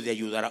 usted puede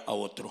ayudar a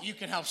otro. you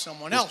can help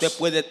someone else. Usted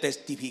puede You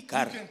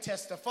testificar. can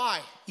testify.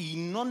 Y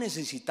no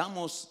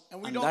necesitamos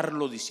And we don't-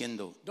 andarlo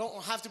diciendo.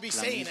 Don't have to be La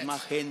saying misma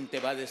it. gente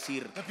va a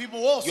decir, The people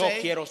will yo say,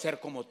 quiero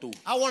ser como tú.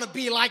 I want to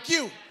be like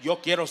you.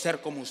 Yo quiero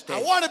ser como usted.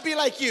 I want to be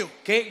like you.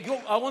 ¿Qué?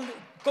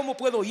 ¿Cómo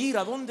puedo ir?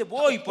 ¿A dónde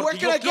voy? Where Porque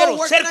can yo I quiero go?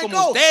 Where ser can I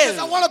como go? usted. Because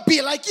I want to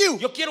be like you.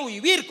 Yo quiero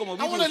vivir como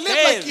vive wanna live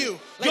usted. like you, Yo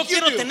like you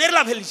quiero do. tener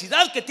la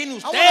felicidad que tiene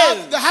wanna have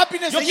usted. the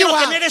happiness Yo that you quiero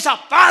have. tener esa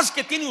paz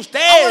que tiene usted.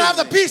 wanna have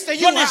the peace that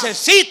you Yo have.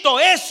 necesito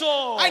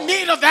eso. I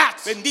need of that.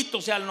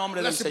 Bendito sea el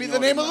nombre del Blessed be Señor. the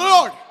name of the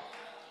hermano. Lord.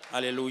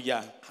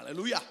 Aleluya.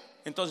 Hallelujah.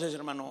 Entonces,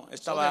 hermano, So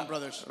estaba then,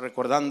 brothers,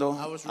 recordando,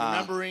 I was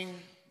remembering,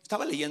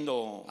 estaba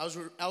leyendo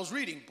I was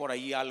reading por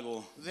ahí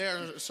algo there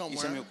y se me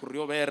somewhere.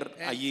 ocurrió ver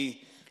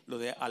allí lo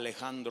de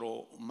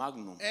Alejandro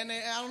Magno. And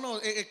I don't know,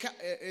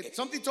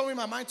 something told me in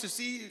my mind to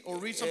see or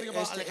read something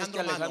about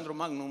Alejandro Magno. Alejandro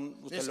Magno,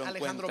 usted This lo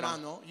Alejandro encuentra,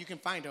 Magno, you can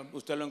find him.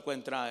 usted lo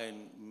encuentra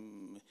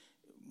en,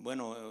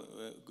 bueno,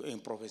 en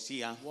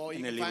profecía, Well, you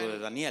en el can libro find de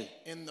Daniel.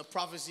 In the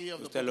prophecy of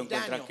the Usted book lo of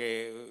encuentra Daniel.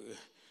 que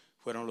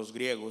fueron los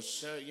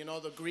griegos You know,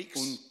 the Greeks.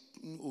 un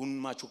un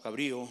macho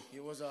cabrío He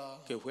was a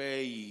que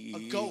fue y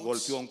a goat.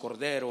 golpeó a un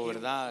cordero, He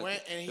 ¿verdad?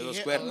 went and he De dos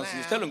hit a cuernos. Y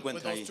usted lo lamb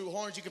encuentra with ahí. those 2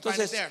 horns. You can find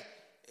it Entonces, there.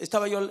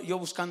 estaba yo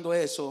buscando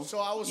eso So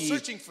I was y,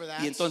 searching for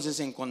that. y entonces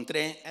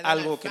encontré And then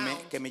algo I que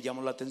found me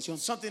llamó la atención.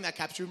 Something that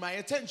captured my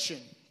attention.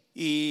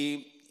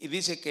 Y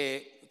dice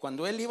que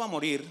cuando él iba a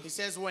morir, He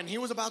says when he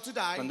was about to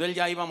die, cuando él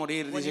ya iba a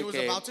morir, when he dice was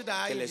que, about to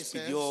die, que he les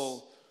says,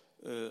 pidió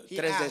he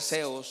 3 asked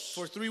deseos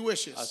for 3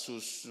 wishes a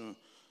sus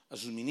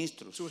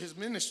ministros. to his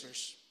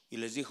ministers. Y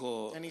les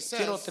dijo, And he says,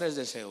 quiero 3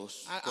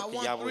 deseos I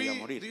porque ya want voy a 3,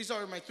 morir. these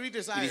are my 3 Y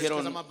desires because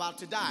dijeron, I'm about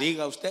to die.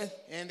 diga usted.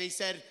 And they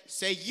said,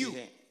 say you.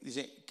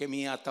 Dice que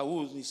mi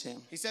ataúd, dice,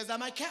 He says that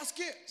my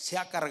casket se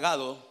ha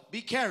cargado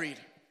be carried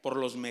por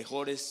los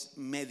mejores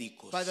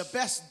médicos. by the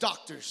best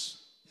doctors.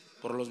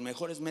 Por los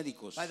mejores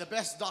médicos. By the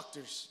best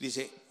doctors.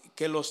 Dice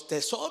que los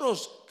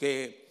tesoros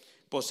que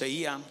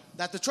poseía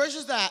That the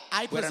treasures that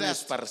I fueran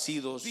possessed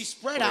esparcidos be por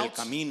spread el out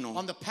camino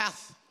on the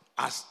path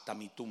hasta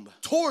mi tumba.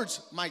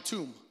 towards my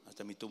tomb.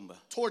 Hasta mi tumba.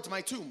 Towards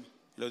my tomb.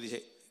 Luego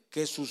dice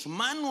que sus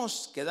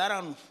manos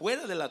quedaran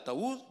fuera del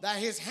ataúd That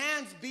his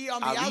hands be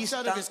on the a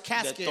outside of his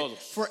vista de casket todos.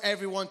 for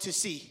everyone to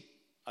see.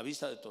 a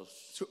vista de todos.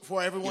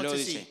 For everyone Y to luego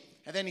see. dice,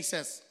 And then he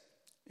says,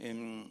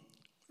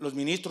 los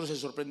ministros se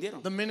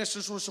sorprendieron. the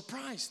ministers were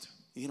surprised.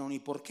 Y dijeron, ¿y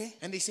por qué?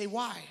 And they say,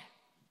 why?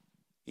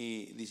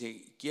 Y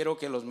dice, quiero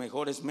que los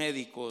mejores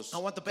médicos I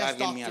want the best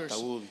carguen mi doctors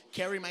ataúd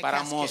carry my para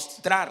casket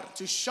mostrar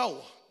to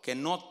show que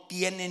no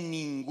tienen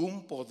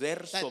ningún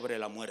poder that sobre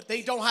la muerte.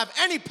 they don't have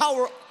any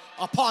power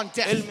upon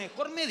death. El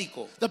mejor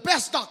médico, The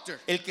best doctor,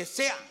 el que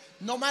sea,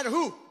 no matter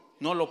who,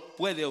 no lo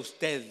puede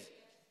usted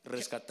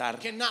rescatar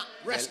cannot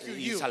rescue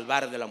y you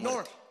salvar de la nor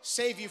muerte.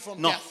 save you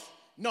from No. death.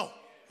 No.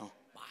 No.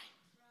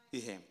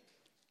 Dice,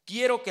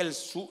 quiero que el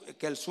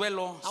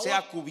suelo I sea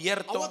want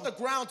cubierto the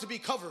ground to be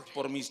covered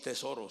por mis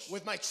tesoros,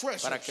 with my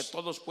treasures para que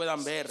todos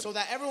puedan ver so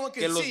that everyone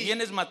que can los see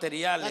bienes that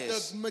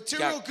materiales the que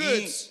material aquí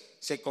goods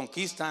se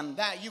conquistan,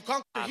 that you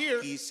conquer here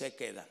aquí se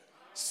quedan.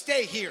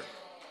 stay here.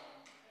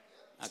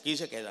 Aquí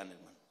se quedan,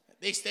 hermano.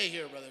 They stay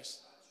here, brothers.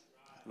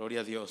 Gloria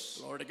a Dios.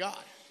 Glory to God.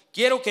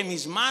 Quiero que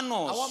mis I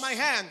manos want my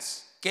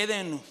hands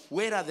queden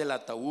fuera del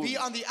ataúd be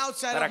on the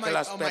outside para of que my,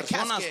 las of my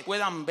personas casket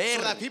puedan ver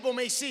so that people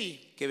may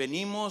see que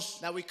venimos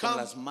that we con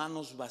come las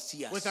manos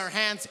vacías with our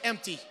hands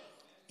empty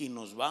y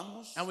nos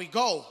vamos and we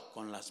go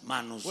con las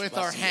manos with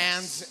our vacías.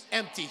 hands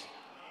empty.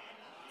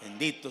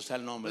 Bendito sea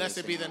el nombre del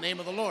Blessed be the Señor. name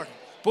of the Lord.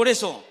 Por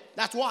eso,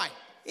 That's why.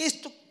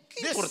 esto,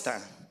 ¿qué This-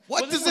 importa?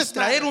 what does Podemos this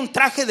traer matter? un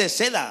traje de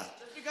seda.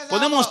 because I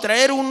Podemos have a-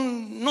 traer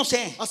no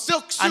sé, a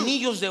silk suit.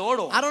 anillos de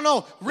oro. I don't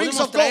know, rings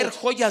Podemos of traer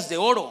gold. joyas de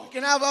oro.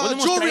 can have,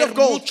 Podemos jewelry traer of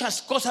gold.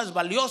 muchas cosas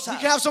valiosas.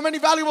 You can have so many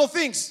valuable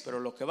things, Pero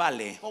lo que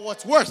vale but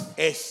what's worth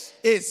es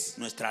is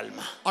nuestra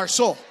alma. our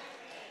soul.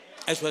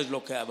 Eso es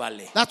lo que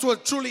vale. That's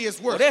what truly is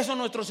Por worth. eso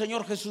nuestro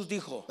Señor Jesús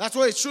dijo, That's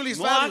what it truly is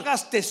no valuable.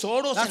 hagas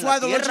tesoros That's en why la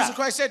the Lord tierra. Jesus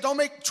Christ said, don't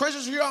make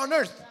treasures here on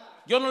earth.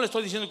 Yo no le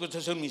estoy diciendo que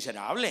usted sea un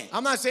miserable.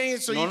 I'm not saying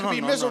it so you can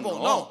be miserable.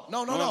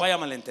 No me vaya a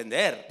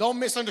malentender. Don't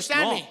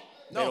misunderstand No, me.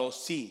 pero No.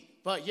 sí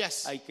But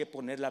yes, hay que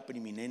poner la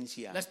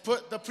preeminencia let's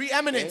put the de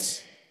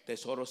preeminence.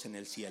 tesoros en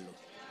el cielo.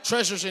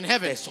 Treasures in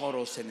heaven.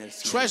 Tesoros en el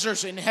cielo.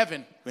 Treasures in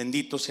heaven.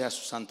 Bendito sea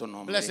su santo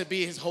nombre. Blessed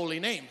be his holy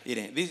name.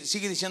 Mire,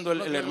 sigue diciendo el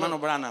Look, hermano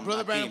look. Branham.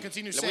 Brother Branham Aquí.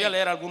 continues Le voy a saying,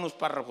 leer algunos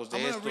párrafos de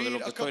I'm esto, going de to lo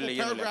read que a estoy couple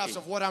leyendo paragraphs aquí.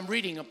 of what I'm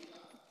reading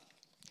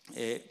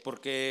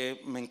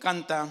Porque me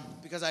encanta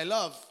because I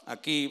love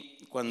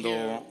aquí cuando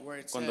Here, where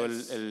it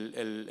says-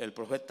 el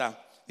profeta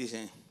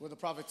dice what the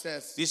prophet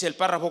says. el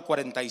párrafo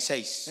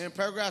 46. In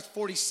paragraph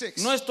 46,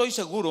 No estoy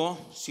seguro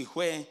si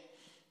fue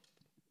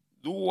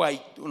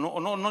Dwight,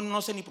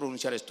 no sé ni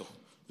pronunciar esto.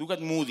 Dwight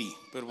Moody,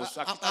 pero pues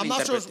aquí está el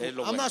intérprete, es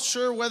lo I'm bueno. not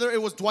sure whether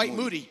it was Dwight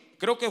Moody.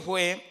 Creo que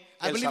fue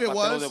I el believe it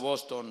zapatero was de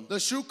Boston, the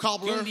shoe que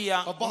cobbler un día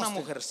of una Boston.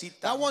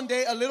 mujercita That one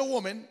day, a little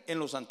woman en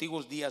los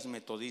antiguos días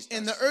metodistas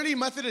in the early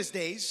Methodist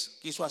days,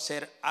 quiso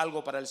hacer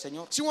algo para el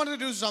Señor. she wanted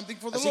to do something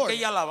for the Así Lord. que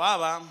ella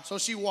lavaba So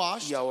she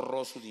washed y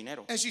ahorró su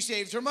dinero. and she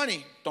saved her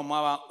money.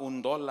 Tomaba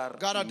 $1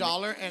 Got a y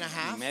dollar and a y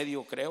half,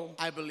 medio, creo,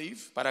 I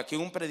believe, para que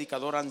un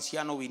predicador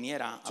anciano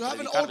viniera to a have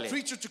an old predicarle.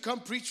 preacher to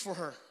come preach for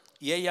her.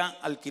 Y ella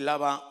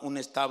alquilaba un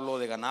establo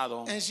de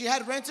ganado And she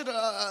had rented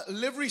a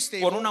livery por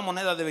stable una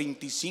moneda de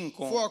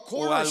 25 For a o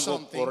quarter or algo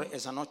something. por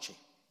esa noche.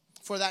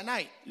 for that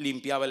night.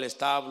 Limpiaba el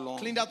establo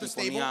Cleaned out the y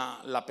ponía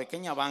la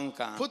pequeña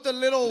banca Put the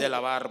little de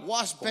lavar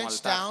wash como bench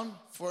altar. down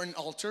for an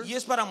altar. Y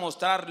es para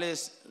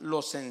mostrarles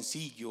lo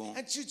sencillo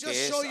And to just que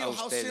es show you a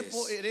how ustedes,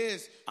 simple it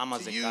is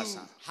amas to de you,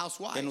 casa.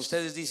 housewives. En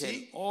ustedes dicen,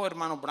 See? oh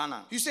hermano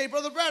Branham, You say,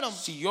 Brother Branham,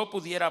 si yo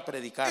pudiera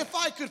predicar, if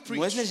I could preach,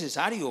 no es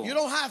necesario. you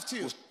don't have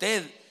to.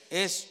 Usted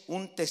es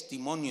un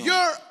testimonio.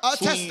 You're a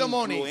su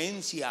testimony.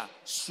 influencia,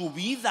 su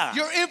vida.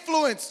 Your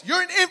influence,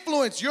 you're an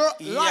influence, your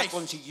Y ella life.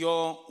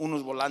 consiguió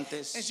unos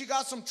volantes And she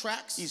got some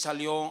tracts y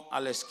salió a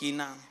la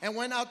esquina and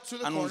went out to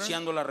the corner,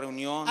 anunciando la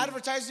reunión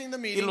advertising the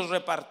y meeting los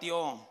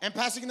repartió. and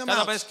passing them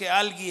Cada out. vez que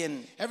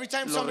alguien Every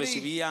time lo somebody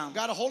recibía,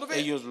 got a hold of it,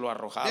 ellos lo they'd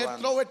arrojaban.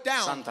 throw it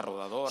down. Santa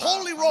rodadora,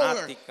 Holy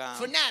roller, fanática.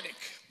 fanatic.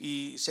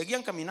 Y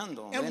seguían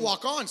caminando. and ¿ven?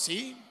 walk on,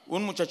 see?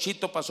 Un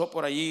muchachito pasó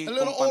por allí A con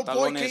little old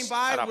boy came pantalones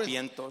by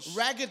harapientos. with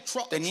ragged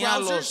Tenía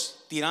trousers. los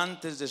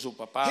tirantes de su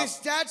papá.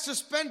 His dad's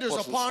suspenders por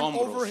sus upon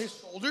hombros. over his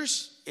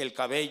shoulders, El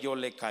cabello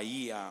le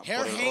caía hair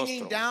por el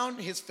hanging rostro. down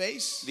his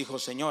face. Dijo,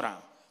 señora,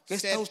 ¿qué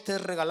Said, está usted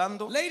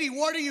regalando? Lady,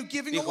 what are you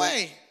giving Dijo,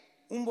 away?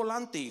 un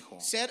volante, hijo.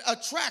 Said, a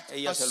tract,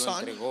 Ella a se lo son.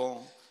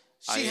 entregó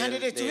a She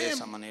handed él it to de him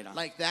esa manera.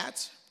 like that.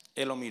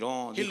 Él lo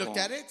miró, He dijo, looked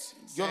at it,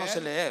 yo no sé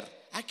said,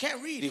 leer. I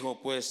can't read. Dijo,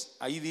 pues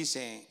ahí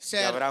dice que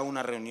Said, habrá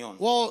una reunión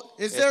Well,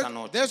 esta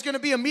noche. there's going to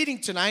be a meeting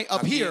tonight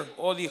up Aquí. here.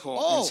 O dijo,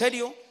 Oh, ¿en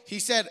serio? he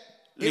said,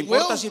 ¿Le it will?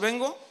 importa si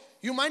vengo?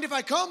 You mind if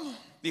I come?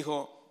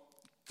 Dijo,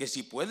 que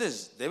si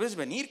puedes, debes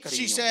venir, cariño.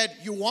 She said,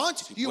 you want?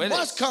 Si You puedes.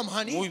 must come,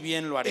 honey. Muy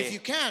bien, lo haré. If you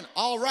can,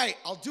 all right,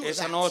 I'll do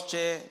Esa that.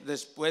 noche,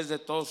 después de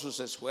todos sus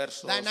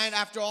esfuerzos That night,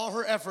 after all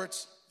her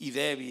efforts y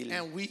débil,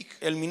 and weak,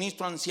 el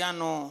ministro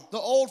anciano the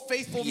old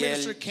faithful fiel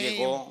minister came,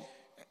 llegó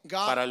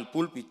para got el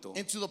púlpito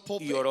into the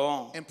pulpit y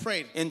oró, and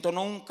prayed.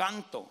 entonó un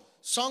canto.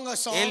 Sung a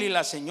song, Él y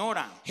la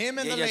señora, him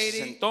y and the ella se lady,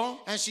 sentó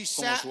and she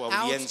como sat su out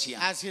audiencia.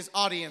 as his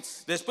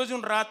audience. Después de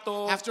un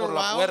rato, After por a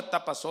la while,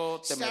 puerta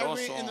pasó temeroso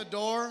staggering in the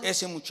door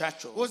ese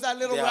muchacho was that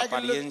little de ragged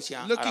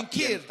apariencia looking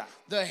kid, harapienta,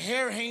 the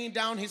hair hanging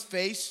down his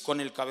face, con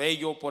el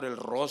cabello por el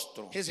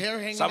rostro. his hair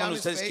hanging ¿Saben down his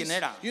ustedes face. quién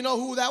era? You know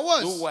who that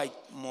was? Dwight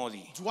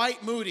Moody.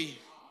 Dwight Moody.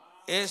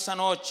 Esa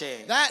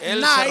noche, That él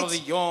se night,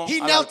 arrodilló he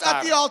al knelt at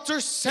altar, the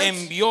altar, sent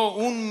envió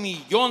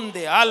 1,000,000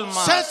 de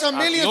almas a a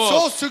million Dios.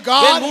 souls to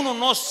God. Ven, uno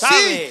no See,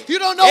 sabe you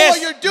don't know qué what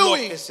es you're lo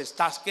doing. que se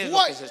está, qué es lo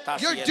what que se está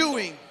you're haciendo.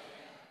 doing.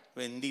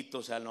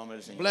 Bendito sea el nombre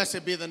del Señor.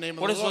 Blessed be the name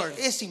Por of the eso Lord.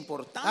 es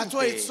importante. That's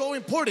why it's so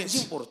important. Es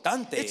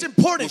importante It's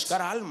important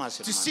buscar almas,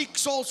 to hermano. seek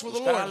souls for the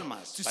Buscar Lord.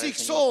 almas To para el seek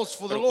Señor. souls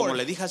for the Pero como Lord.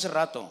 le dije hace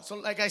rato, So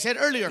like I said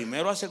earlier,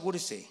 primero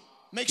asegúrese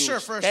make que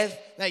sure first usted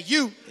that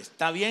you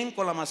está bien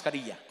con la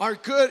mascarilla, are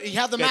good, you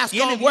have the que mask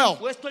tiene on bien well,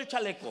 puesto el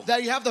chaleco that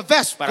you have the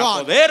vest para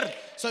on, poder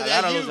so jalar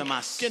that a los you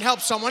demás, can help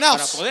someone para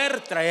else. poder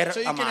traer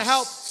So you a can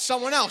help más.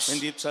 someone else.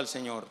 Bendito sea el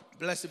Señor.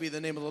 Blessed be the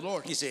name of the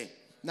Lord. Dice,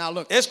 Now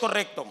look, es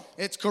correcto.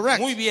 it's correct.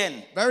 Muy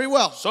bien. Very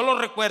well. Solo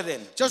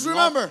recuerden, Just no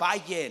remember,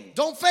 fallen.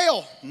 don't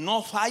fail.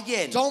 No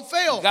fallen. Don't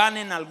fail.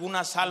 Ganen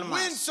algunas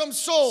almas. Win some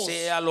souls.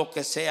 Sea lo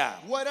que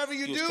sea Whatever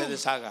you que do,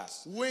 ustedes hagan.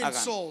 win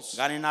souls.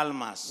 Ganen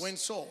almas. Win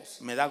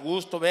souls. Me da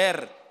gusto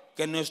ver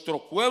que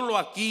nuestro pueblo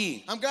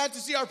aquí, I'm glad to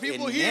see our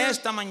people en here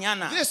esta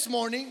mañana, this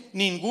morning.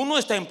 ninguno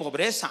está en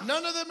pobreza.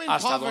 None of them in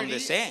Hasta poverty, donde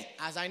sé.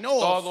 as I know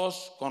of.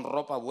 Todos con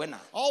ropa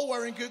buena. All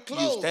wearing good Y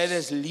clothes.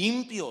 ustedes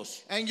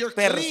limpios. And you're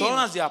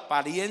Personas de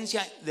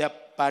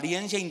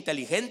apariencia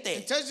inteligente.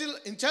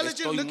 Intelligent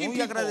Estoy looking muy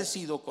people.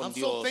 agradecido con I'm so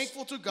Dios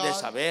thankful to de God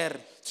saber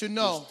to que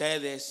know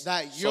ustedes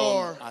that son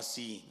you're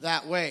así.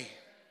 that way.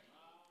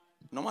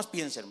 No más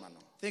piense, hermano.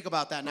 Think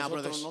about that now,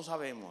 Nosotros brothers. no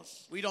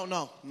sabemos. We don't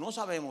know. No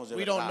sabemos de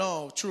We verdad don't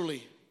know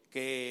truly.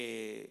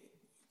 que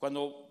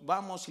cuando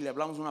vamos y le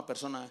hablamos a una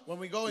persona, When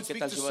we go ¿y and qué speak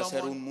tal to si va a ser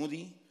someone, un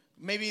Moody?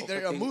 Maybe ¿O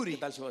they're a qué Moody.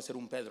 tal si va a ser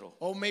un Pedro?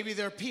 Or maybe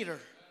they're Peter.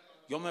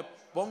 Yo me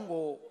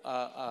pongo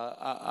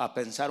a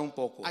pensar un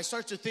poco. I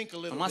start to think a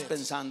little Nomás bit.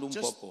 pensando un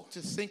Just poco.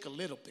 to think a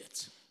little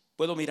bit.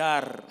 Puedo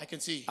mirar I can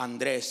see a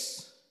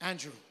Andrés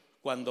Andrew.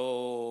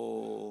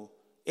 cuando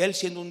él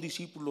siendo un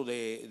discípulo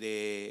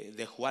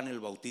de Juan el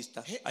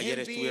Bautista. Ayer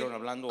Him being estuvieron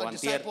hablando a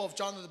antier disciple of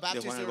John the de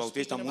Baptist, Juan they el were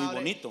Bautista, speaking muy about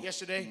it bonito.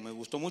 yesterday. Me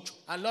gustó mucho.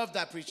 I love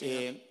that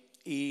preaching.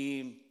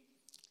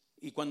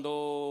 Y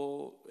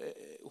cuando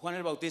Juan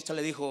el Bautista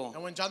le dijo,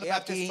 And when John the he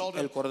Baptist aquí told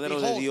him, el Cordero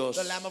de behold, Dios,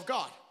 the Lamb of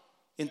God.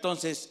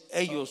 entonces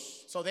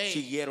ellos So they-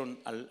 siguieron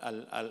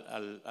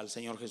al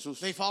Señor Jesús.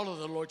 They follow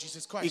the Lord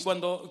Jesus Y Christ.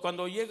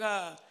 cuando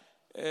llega,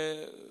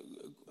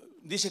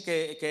 dice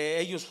que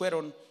ellos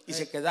fueron y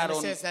se quedaron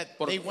and it says that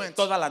por they went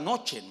toda la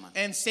noche, hermano.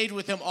 And stayed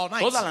with him all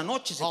night. Toda la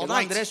noche se All quedó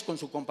night. Andrés con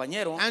su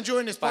compañero Andrew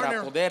and his para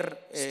partner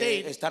poder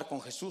stayed estar con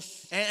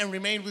Jesús. And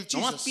remained with No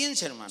más Jesus.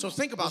 piense, hermano. So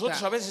think about Nosotros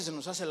that. a veces se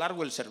nos hace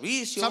largo el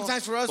servicio.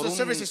 Sometimes for us por the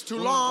service is too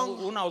una-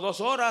 long. Una o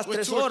 2 horas, With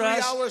 3 2 or 3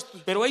 horas. hours.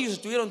 Pero ellos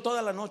estuvieron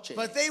toda la noche.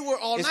 But they were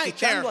all night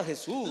there. Escuchando a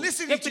Jesús.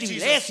 Listening Qué to Jesus.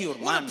 privilegio, What a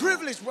hermano.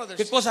 privilege, brothers.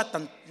 Qué cosa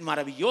tan What a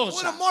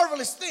maravillosa.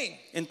 marvelous thing.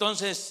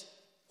 Entonces,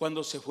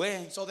 cuando se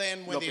fue, So then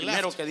when lo they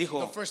primero left, que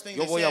dijo, the first thing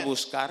yo they voy a said,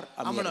 buscar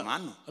a I'm mi gonna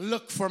hermano.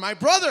 look for my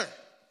brother.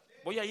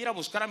 Voy a ir a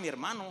buscar a mi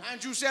hermano.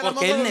 Andrew said, I'm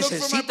Porque él gonna look for my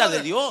necesita brother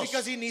de Dios.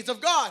 because he needs of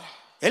God.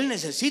 Él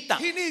necesita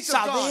He needs of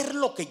saber God.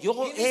 lo que yo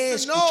He he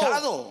needs to know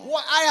escuchado.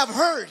 what I have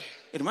heard.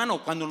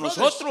 Hermano, cuando Brothers,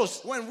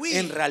 nosotros when we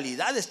en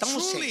realidad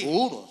estamos truly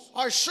seguros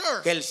are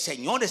sure que el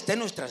Señor está en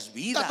nuestras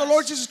vidas, that the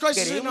Lord Jesus Christ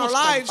is in queremos our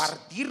lives,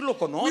 compartirlo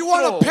con we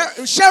want otros.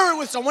 to share it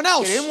with someone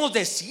else. Queremos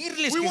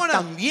decirles We que wanna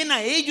también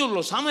a ellos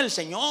los ama el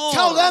Señor.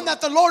 tell them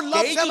that the Lord Que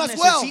loves ellos them as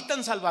well.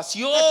 necesitan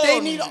salvación. That they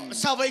need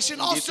salvation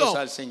Bendito also.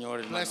 sea el Señor,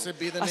 hermano. Blessed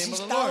be the Así name of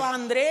the estaba Lord.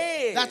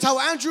 Andrés. That's how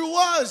Andrew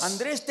was.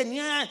 Andrés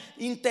tenía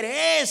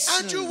interés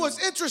Andrew was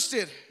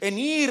interested en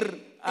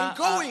ir in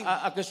going.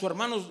 a que su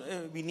hermano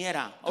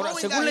viniera. Ahora,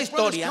 Going según that la his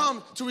brothers historia,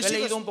 come to he receive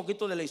leído us. un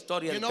poquito de la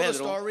historia You de know the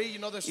Pedro, story, you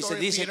know the y se story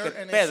of dice Peter,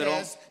 que and Pedro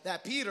it says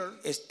that Peter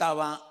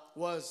estaba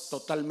was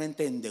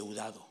totalmente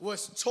endeudado.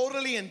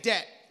 totally in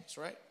debt. That's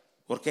right.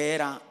 Porque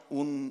era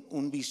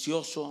un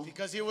vicioso,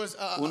 because he was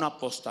un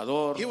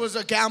apostador he was a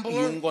y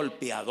gambler, un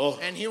golpeador.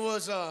 and he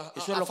was Eso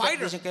es a lo que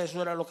fighter. dicen que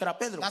eso era lo que era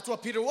Pedro. That's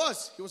what Peter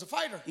was. He was a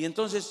fighter. Y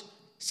entonces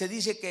se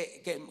dice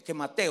que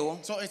Mateo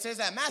So it says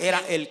that Matthew era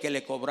el que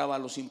le cobraba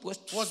los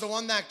impuestos. was the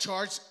one that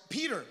charged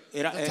Peter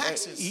Era, the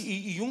taxes.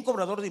 y un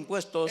cobrador de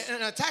impuestos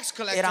And a tax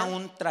collector era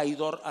un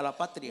traidor a la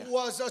patria.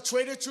 was a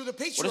traitor to the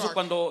Por eso patriarch.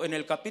 Cuando en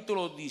el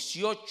capítulo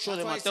 18 de That's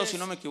why it Mateo, says si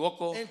no me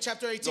equivoco, in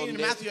chapter 18 in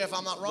Matthew, if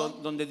I'm not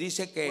wrong, donde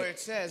dice where it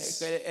says,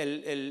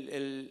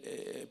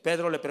 que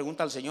Pedro le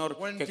pregunta al Señor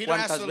when que Peter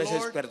cuántas asked the veces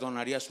Lord,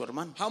 perdonaría a su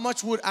hermano. how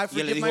much would I Y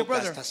él le forgive my dijo que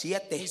brother? hasta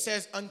 7. He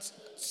says Y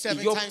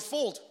 7 yo, times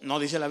fold. no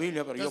dice la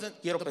Biblia, pero yo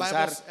quiero The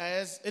pensar Bible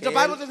says, que the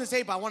Bible él doesn't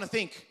say, but I want to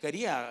think.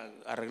 quería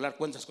arreglar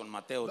cuentas con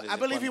Mateo. I desde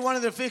believe he cuando.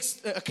 wanted to fix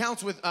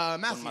accounts with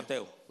Matthew.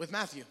 Mateo. With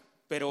Matthew.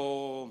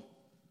 Pero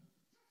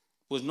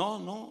pues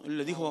no,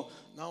 le dijo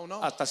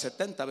No. hasta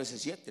 70 veces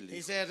 7.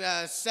 He said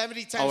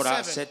 70 times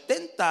Ahora, 7.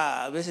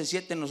 70 veces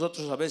 7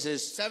 nosotros a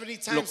veces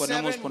 70 lo times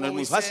queremos 7, poner what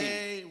muy we fácil.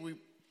 say, we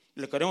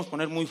Le queremos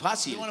poner muy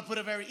fácil. want to put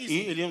it very Y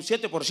easy. un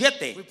 7 por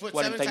 7, We put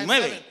 7 times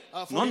 49.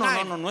 7,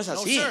 49. No es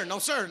así. No,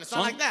 sir. It's not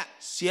Son like that.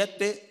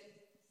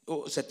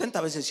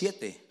 70 veces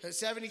 7.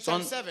 70 Son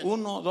times 7.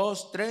 1,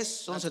 2, 3,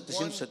 son That's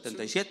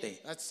 777.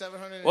 That's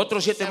 777.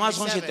 Otros 7 más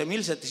son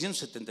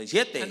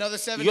 7777. Another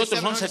 7 Y otros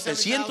son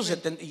 777,000.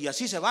 770. Y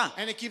así se va.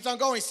 And it keeps on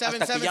going. Hasta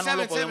que ya no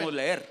lo podemos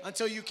leer.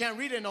 Until you can't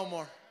read it no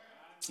more.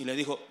 Y le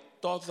dijo,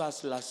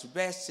 todas las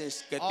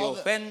veces que te All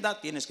the- ofenda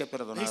tienes que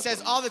perdonar. He says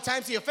por all mí. the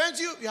times he offends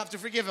you, you have to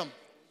forgive him.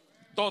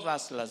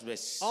 Todas las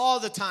veces. All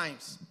the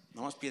times.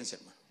 No más piensa,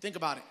 hermano. Think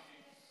about it.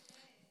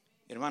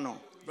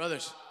 Hermano,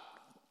 Brothers.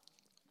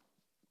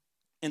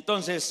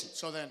 entonces,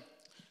 So then,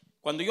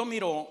 cuando yo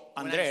miro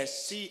a when I Andrés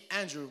see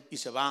Andrew, y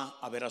se va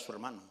a ver a su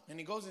hermano, and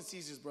he goes and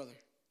sees his brother.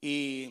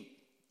 y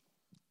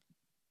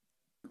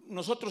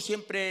nosotros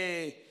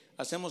siempre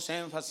hacemos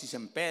énfasis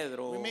en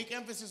Pedro, We make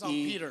emphasis on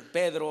y Peter.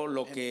 Pedro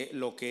lo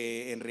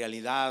que en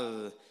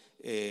realidad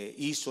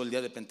hizo el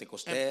día de And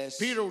Pentecostés.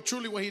 Peter,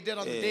 truly what he did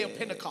on the day of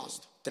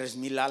Pentecost.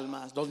 3,000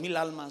 almas, 2,000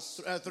 almas,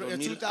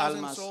 2,000 2,000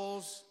 almas.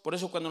 souls. Por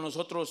eso cuando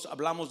nosotros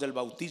hablamos del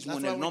bautismo That's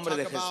en why el we nombre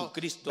de talk about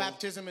Jesucristo,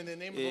 baptism in the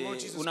name of the Lord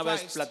Jesus una vez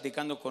Christ.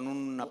 platicando con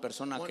una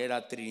persona que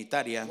era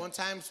trinitaria, One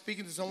time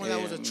speaking to someone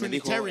that was a me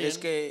dijo, Trinitarian, es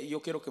que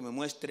yo quiero que me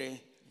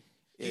muestre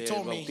el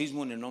told me-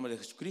 bautismo en el nombre de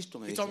Jesucristo.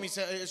 Me he dijo. told me,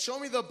 show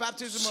me the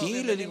baptism Sí, in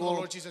le the name of the digo,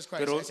 Lord Jesus Christ.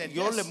 pero I said,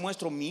 yo yes, le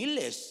muestro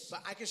miles. but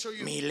I can show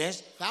you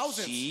 ¿Miles?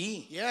 thousands.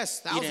 Sí.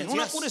 Yes, Mire, en thousands,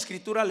 una yes. pura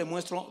escritura le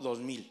muestro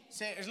 2,000.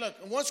 Say, look,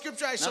 in one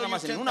scripture I show Nada you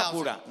más en 10,000. una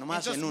pura,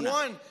 nomás In just en una.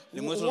 one,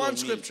 Le muestro one 2,000.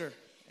 scripture.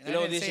 And Y I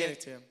luego didn't say dice it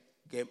to him.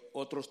 que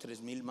otros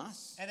 3,000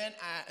 más. And then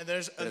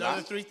there's ¿Verdad?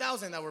 another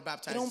 3,000 that were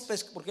baptized. Era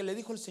porque le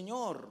dijo el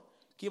Señor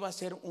que iba a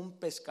ser un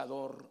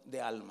pescador de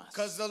almas.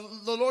 Because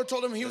the Lord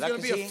told him he was ¿Verdad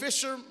going to be que a sí?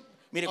 fisher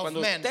Mire, of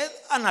cuando men. usted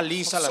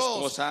analiza of las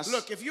souls. cosas,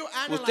 Look, if you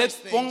analyze usted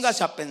things,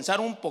 póngase a pensar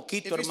un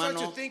poquito, if you start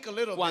hermano, to think a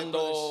little bit, cuando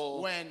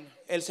brothers, when-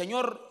 el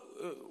Señor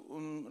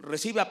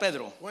recibe a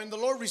Pedro. When the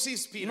Lord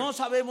receives Peter, No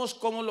sabemos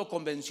cómo lo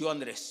convenció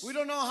Andrés. we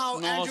don't know how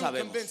No Andrew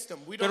sabemos. convinced him.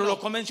 We don't Pero know. lo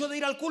convenció de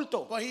ir al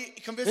culto. But he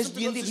convinced Es him to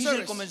bien go to difícil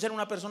service. convencer a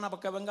una persona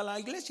para que venga a la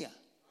iglesia.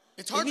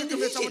 It's hard Es to bien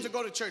convince someone difícil. to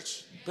go to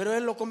church. Pero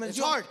él lo It's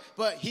convenció. hard,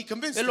 but he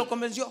convinced Él lo him.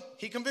 convenció.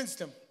 He convinced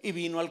him. Y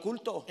vino al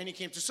culto. And he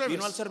came to service.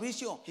 Vino al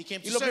servicio. He came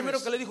to Y lo primero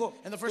service. que le dijo,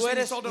 And the first tú thing he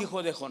eres told him,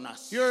 hijo de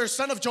Jonás. You're a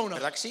son of Jonah.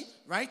 ¿Verdad que sí?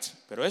 Right?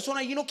 Pero eso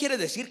allí no quiere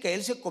decir que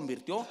él se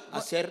convirtió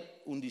a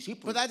ser un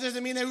discípulo. But that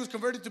doesn't mean that he was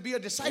converted to be a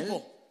disciple.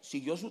 Él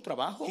siguió su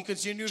trabajo. He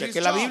continued his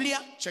Cheque la job.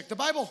 Biblia. Check the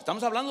Bible.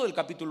 Estamos hablando del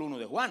capítulo 1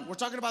 de Juan. We're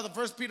talking about the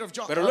first Peter of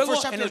John. Pero luego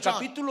first chapter en el of John.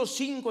 capítulo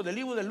 5 del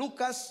libro de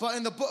Lucas But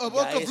in the book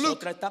ya of es Luke,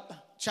 otra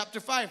etapa.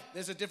 chapter 5,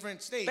 there's a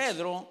different stage.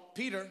 Pedro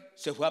Peter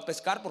se fue a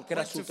pescar porque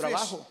era went su to fish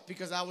trabajo.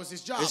 because that was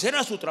his job. Ese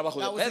era su trabajo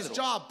That de was his Pedro.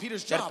 job,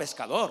 Peter's Ser job.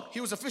 pescador.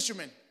 He was a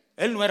fisherman.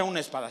 Él no era un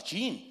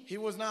espadachín. He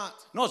was not.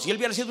 No, si él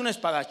hubiera sido un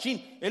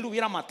espadachín, él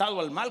hubiera matado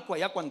al Malco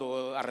allá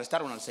cuando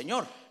arrestaron al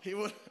Señor. He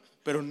would,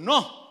 Pero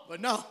no, but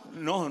no,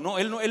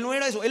 él no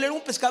era eso. Él era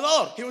un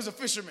pescador. he was a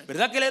fisherman.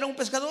 ¿Verdad que él era un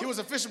pescador? He was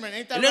a fisherman,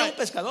 ain't that Él era un right?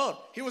 pescador.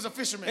 He was a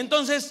fisherman.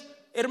 Entonces,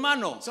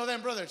 hermano, So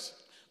then, brothers,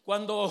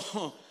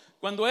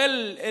 cuando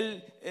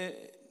él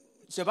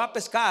se va a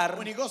pescar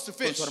when he goes to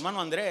con fish su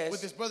hermano Andrés,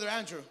 with his brother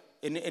Andrew,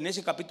 en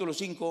ese capítulo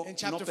 5 In no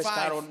chapter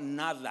pescaron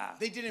nada.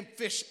 they didn't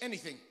fish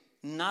anything.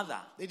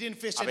 Nada. They didn't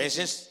fish A anything.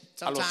 veces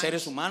a los Sometimes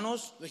seres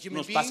humanos the human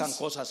nos pasan beings,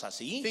 cosas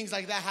así. things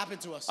like that happen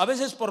to us. A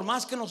veces por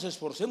más que nos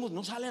esforcemos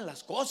no salen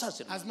las cosas,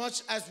 hermano. As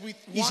much as we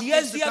Y want si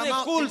things es to día come de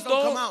out, things don't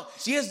culto, come out.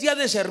 si es día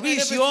de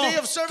servicio, day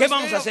of service, ¿qué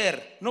vamos day a of-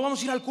 hacer? ¿No vamos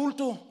a ir al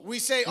culto?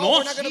 We say, oh, No,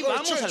 we're not going sí, to go to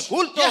vamos church. al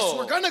culto. Yes,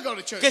 we're going to go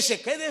to church. Que se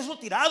quede eso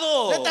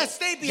tirado. Let that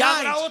stay Ya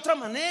behind. habrá otra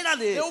manera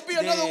de There will be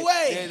another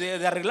way.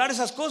 de arreglar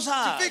esas To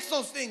cosas. fix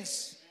those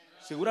things.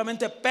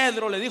 Seguramente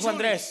Pedro le dijo a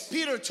Truly, Andrés,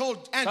 Peter told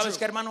Andrew, ¿sabes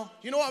qué, hermano?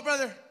 you know what,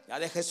 brother? Ya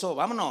deja eso,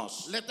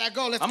 vámonos. Let that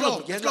go. Let's Vámonos, go.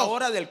 porque Let's es la go.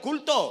 hora del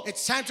culto.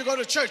 It's time to go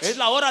to church. Es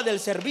la hora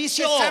del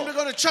servicio. It's time to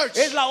go to church.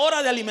 Es la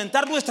hora de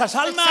alimentar nuestras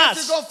time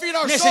almas. to go feed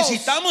our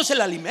Necesitamos el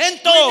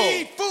alimento. We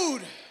need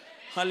food.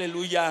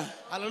 Aleluya.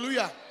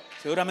 Hallelujah.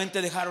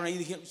 Seguramente dejaron ahí y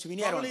dijeron, se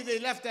vinieron. Probably they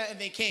left that and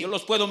they came. Yo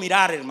los puedo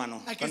mirar, hermano,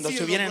 I can cuando see se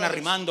them, vienen brothers.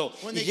 arrimando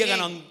When y they llegan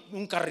a came.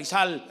 un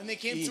carrizal And they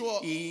came to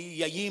a-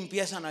 y allí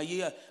empiezan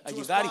allí a to a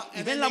llegar spot, y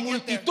and ven then la they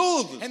get there,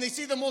 multitud. and they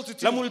see the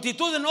multitude. La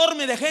multitud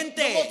enorme de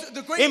gente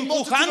The great multitude of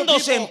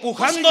empujándose, people,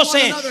 pushing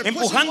one another,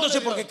 empujándose pushing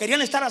one porque another.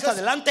 querían estar hasta Because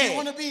adelante. they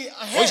wanna be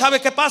ahead. Hoy,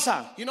 ¿sabe qué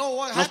pasa? You know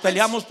what Nos happens?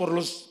 peleamos por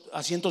los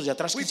asientos de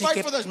atrás. We ¿Qué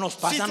fight for the nos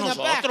pasa a seats in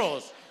the back.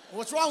 nosotros?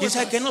 What's wrong ¿Quién with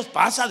sabe us? qué nos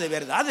pasa de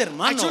verdad,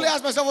 hermano? I truly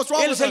ask myself, what's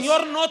wrong El with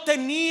Señor us? no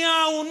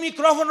tenía un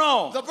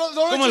micrófono The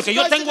Lord como el Jesus que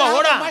yo Christ tengo didn't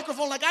have a ahora.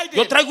 microphone like I did.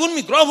 Yo traigo un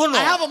micrófono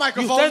I have a y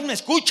microphone. ustedes me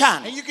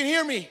escuchan. And you can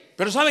hear me.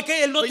 Pero ¿sabe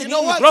qué? Él no But you tenía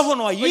know un what?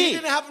 micrófono But you allí.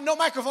 didn't have no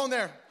microphone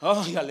there.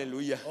 Ay,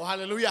 aleluya. Oh,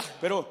 hallelujah.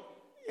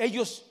 Pero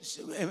ellos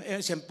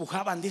se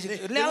empujaban. Dice,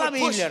 They lea la would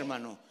push. Biblia,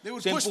 hermano. They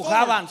would Se push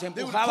empujaban, forward. se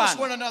They would push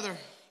one empujaban. another.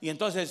 Y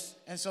entonces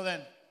And so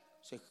then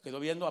se quedó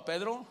viendo a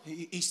Pedro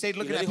he stayed y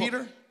looking le at dijo,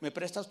 Peter. ¿me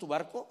prestas tu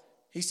barco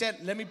He said,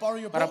 let me borrow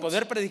your para boat.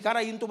 poder predicar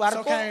ahí en tu So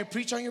barco? can I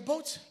preach on your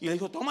boat? Y le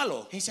dijo,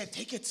 tómalo. He said,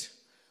 take it.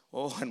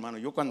 Oh, hermano,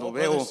 yo cuando Oh,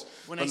 veo, brothers,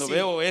 when I cuando see-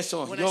 veo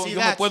eso, when I yo see me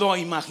that, puedo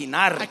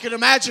imaginar I can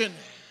imagine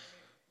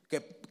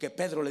que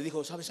Pedro le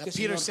dijo, ¿sabes that qué,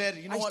 Peter Señor? said,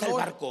 you know Ahí what, está el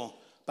Lord? barco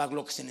para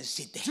lo que se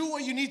necesite. do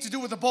what you need to do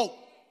with the boat.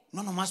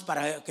 No nomás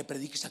para que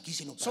prediques aquí,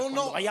 sino para So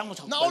cuando no, vayamos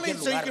a not only cualquier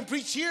so you lugar. can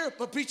preach here,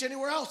 but preach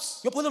anywhere else.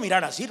 Yo puedo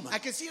mirar así, hermano. I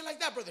can see it like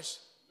that, brothers.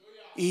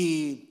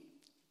 Y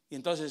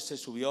entonces se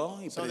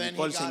subió y So then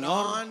predicó he el got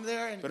Señor. on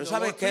there and Pero the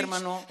 ¿sabe Lord qué, preached.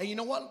 hermano? And you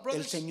know what, El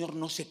brothers? Señor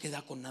no se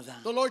queda con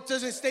nada. The Lord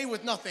doesn't stay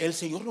with nothing. El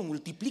Señor lo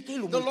multiplica y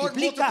lo The Lord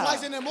multiplica.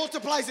 multiplies it and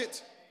multiplies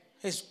it.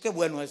 Qué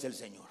bueno es el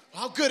Señor.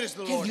 How good is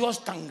the Qué Lord?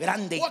 Dios tan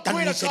grande y What tan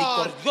great a God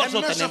and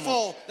misericordioso tenemos.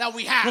 merciful that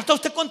we ¿No have. está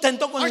usted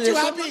contento con Aren't eso? you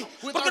happy hermano?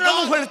 with ¿Por qué our no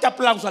damos un God? fuerte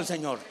aplauso al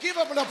Señor? Give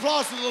up an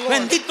applause to the Lord.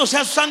 Bendito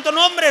sea su santo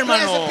nombre,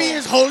 hermano. Blessed be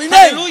his holy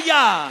name.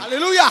 Aleluya.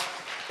 Hallelujah.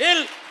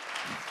 Él.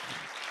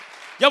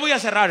 Ya voy a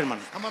cerrar,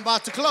 hermano. I'm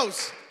about to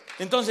close.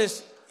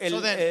 Entonces, So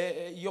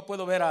then- yo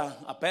puedo ver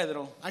a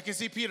Pedro I can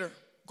see Peter.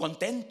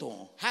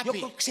 contento. Happy. Yo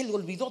creo que se le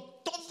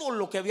olvidó todo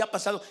lo que había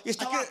pasado. Y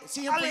estaba, I can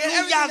see him forget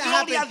everything aleluya, that gloria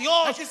a happened. I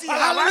Dios, can see,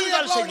 alabando hallelujah,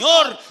 al glory to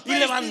Señor God. y Praise be the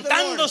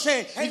levantándose Lord. y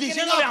And getting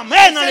diciéndole up amén,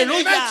 and saying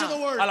aleluya, amen to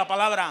the word. a la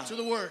palabra. To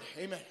the word.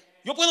 Amen.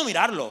 Yo puedo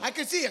mirarlo I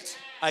can see it.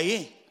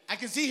 ahí. I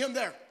can see him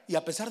there. Y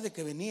a pesar de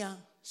que venía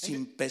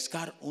sin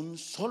pescar un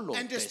solo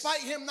And pez,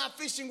 despite him not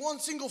fishing one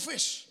single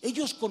fish,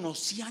 ellos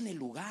conocían el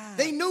lugar.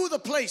 they knew the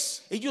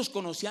place. Ellos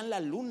conocían la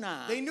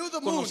luna, They knew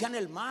the moon. conocían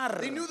el mar,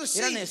 They knew the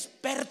sea. eran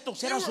expertos,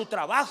 They era were su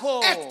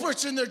trabajo.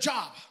 Experts in their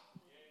job.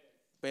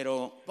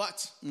 Pero But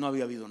no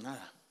había habido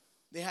nada.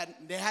 they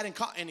hadn't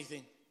caught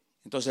anything.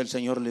 Entonces el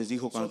Señor les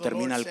dijo So cuando the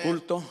termina Lord el said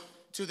culto,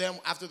 to them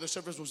after the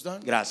service was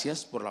done,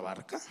 gracias por la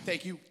barca.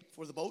 thank you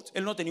for the boat.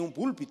 Él no tenía un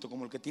púlpito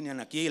como el que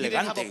tienen aquí, He didn't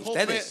have elegante, a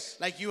pulpit ustedes.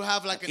 like you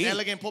have, like Aquí, an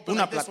elegant pulpit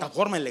una like this one.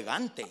 plataforma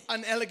elegante.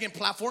 An elegant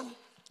platform.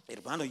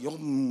 Hermano, yo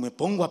me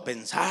pongo a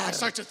pensar. I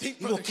start to think,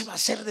 Digo, brothers, ¿qué va a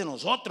ser de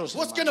nosotros,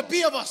 What's hermano? going to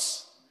be of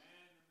us?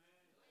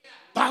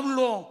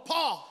 Pablo,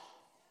 Paul,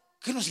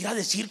 ¿qué nos irá a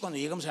decir cuando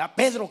lleguemos allá?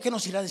 Pedro, ¿qué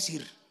nos irá a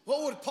decir? what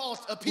would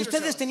Peter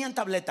Ustedes say? tenían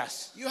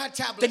tabletas, You had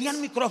tablets.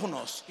 tenían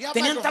micrófonos, You had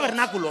tenían microphones.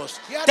 tabernáculos,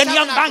 You had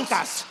tenían tabernacles.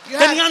 bancas, You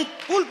had- tenían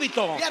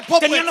púlpito, You had pulpits.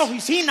 tenían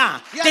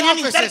oficina, You had tenían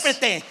offices.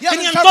 intérprete, You have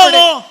tenían interpreter.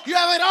 todo. You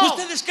have it all.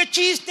 Ustedes qué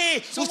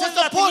chiste, So ustedes what's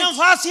the la tenían point?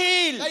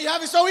 fácil. Hey, you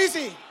have it so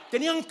easy.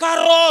 Tenían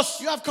carros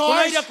You have con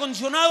cars. aire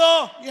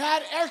acondicionado. You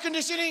had air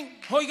conditioning.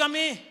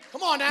 Óigame.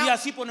 Come on now. Y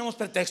así ponemos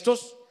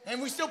pretextos.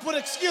 And we still put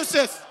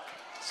excuses.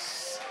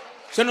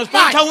 Se nos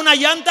poncha una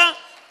llanta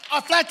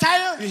A flat y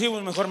tire.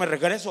 decimos, mejor me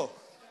regreso.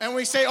 And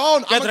we say, oh,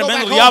 I'm Qué going to go back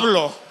tremendo home.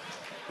 diablo.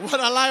 What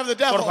a lie of the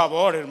devil. Por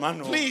favor,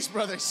 hermano. Please,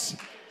 brothers.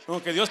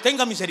 No, que Dios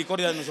tenga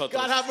misericordia de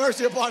nosotros. God have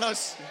mercy upon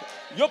us.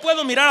 Yo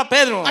puedo mirar a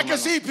Pedro. I can hermano.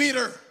 see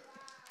Peter.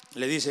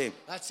 Le dice,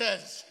 That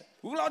says,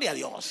 gloria a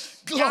Dios.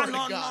 Glory Ya to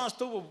no God.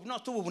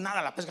 estuvo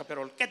nada la pesca,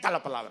 pero ¿qué tal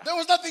la palabra? there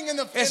was nothing in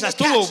the Esa in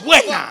the estuvo catch.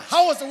 buena.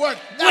 How was the word?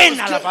 That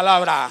Buena was la good.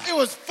 palabra. It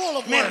was full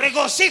of Me word.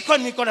 regocijo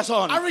en mi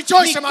corazón. I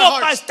rejoice Mi in my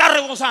copa heart. está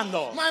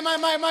rebosando.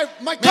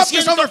 My cup is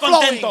siento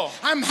overflowing. contento.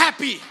 I'm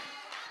happy.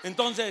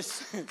 Entonces,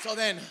 So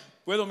then,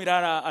 puedo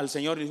mirar al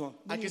Señor y dijo,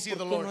 I can see ¿por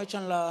the qué Lord. no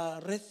echan la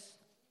red?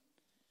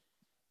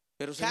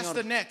 Pero cast Señor,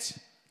 the net.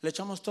 le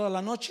echamos toda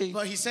la noche y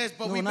But he says,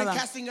 but no we've nada. been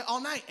casting it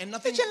all night and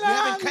nothing.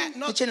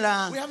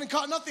 Échenla, We haven't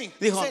caught nothing.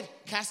 Dijo, He said,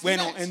 cast the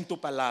bueno, net. en tu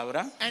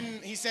palabra.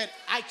 And he said,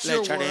 at Le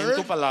your echaré en word,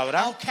 tu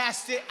palabra. I'll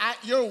cast it at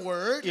your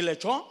word. Y le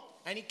echó.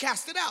 And he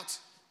cast it out.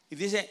 Y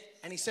dice,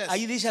 And he says,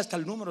 ahí dice hasta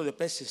el número de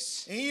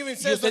peces. And he even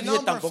Y says usted the dice,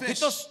 number ¿tan of fish.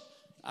 poquitos?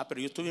 Ah,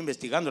 pero yo estuve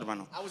investigando,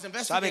 hermano. I was ¿Sabe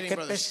investigating, qué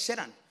brothers. peces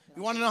eran?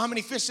 You want to know how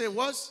many fish it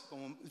was?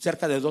 Como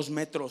cerca de 2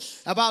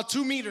 metros. About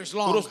 2 meters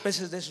long. Puros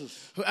peces de esos.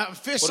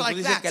 Fish Por eso like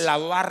dice that. que la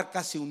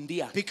barca se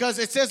hundía. Because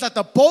it says that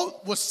the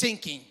boat was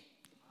sinking.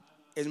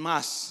 Es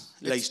más,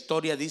 la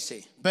historia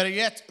dice Better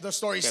yet, the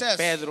story que says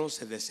Pedro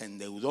se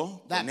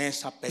desendeudó that con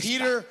esa pesca.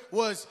 Peter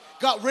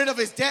got rid of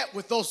his debt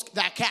with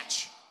that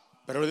catch.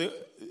 Pero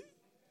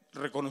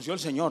reconoció el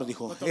Señor,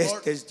 dijo, But the Lord-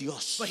 este es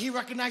Dios. But he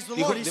recognized the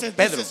Dijo, Lord. He said,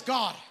 Pedro, this is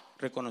God.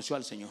 reconoció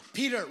al Señor.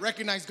 Peter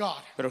recognized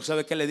God. Pero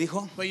 ¿sabe qué le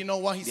dijo? But you know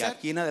what he De said?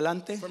 aquí en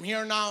adelante From here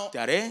on te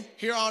haré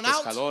out,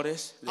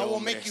 pescadores de I will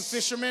make you hombres.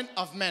 fishermen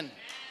of men.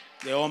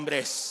 De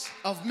hombres.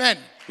 Of men.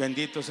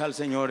 Bendito sea el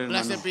Señor,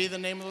 hermano. Blessed be the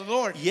name of the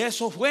Lord. Y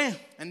eso fue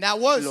And that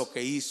was lo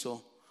que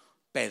hizo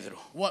Pedro.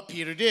 what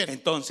Peter did.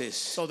 Entonces,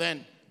 So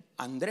then,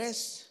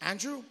 Andrés,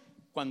 Andrew,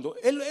 cuando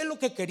él lo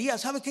que quería,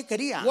 ¿sabe qué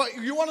quería? what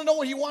you want to know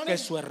what he Que wanted?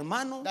 su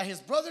hermano That his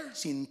brother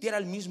sintiera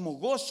el mismo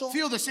gozo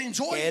feel the same que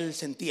joy él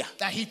sentía.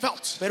 that he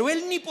felt. Pero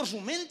él ni por su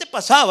mente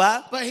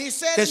pasaba But he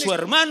said que in su his-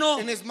 hermano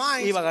in his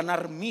mind, iba a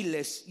ganar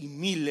miles y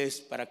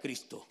miles para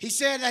Cristo. he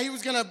said that he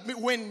was going to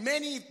win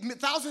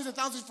thousands and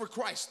thousands for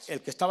Christ. El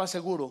que estaba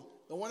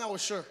seguro The one that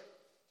was sure.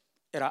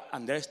 era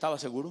Andrés, estaba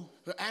seguro.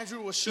 But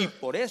Andrew was Y sure.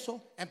 por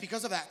eso And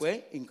because of that,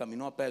 fue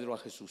encaminó a Pedro a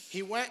Jesús.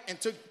 he went and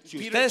took Si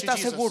Peter usted to está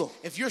Jesus. seguro,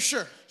 If you're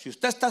sure, si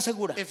usted está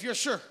segura, if you're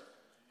sure,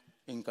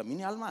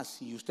 encamine almas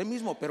y usted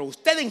mismo, pero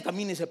usted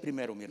encamínese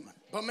primero, mi hermano.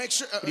 but make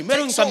sure,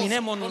 Primero take souls,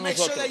 encaminémonos but make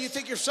sure nosotros. that you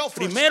take yourself first.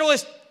 Primero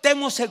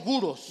estemos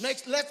seguros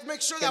Let's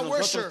make sure que that we're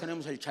nosotros sure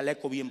tenemos el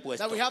chaleco bien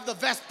puesto. that we have the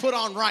vest put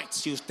on right.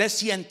 Si usted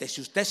siente,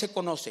 si usted se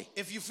conoce,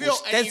 If you feel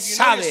usted and if you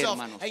know sabe, yourself,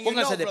 hermanos, and you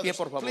know, póngase de pie, brothers,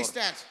 por favor. please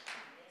stand.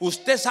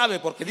 Usted sabe,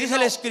 porque dice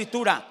la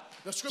Escritura,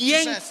 The scripture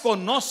 ¿quién says,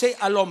 conoce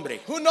al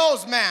hombre? who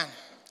knows man?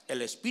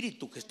 El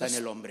espíritu que está en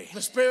el hombre.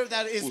 The spirit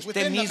that is Usted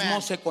within the mismo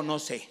man. se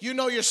conoce. You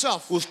know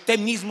yourself. Usted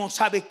mismo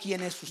sabe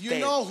quién es usted. You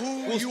know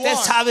who you Usted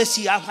are. sabe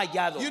si ha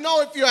fallado. You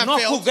know if you have No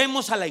failed.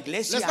 juguemos a la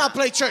iglesia. Let's not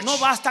play church. No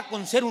basta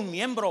con ser un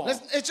miembro.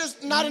 It's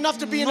just not enough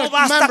to be No a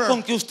basta member.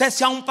 con que usted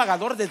sea un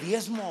pagador de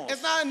diezmos.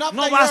 It's not enough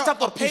No that basta you're a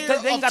porque payer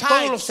usted venga a of todos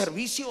tithes, los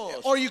servicios.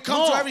 or you come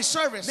No, to every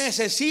service.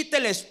 necesita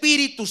el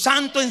Espíritu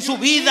Santo en su You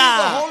need vida.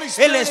 the Holy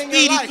Spirit El in your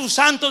Espíritu life.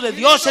 Santo de You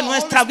Dios need en the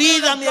nuestra Holy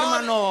Spirit vida, of mi God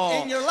hermano.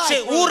 in your life,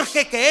 Se brothers.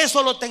 urge que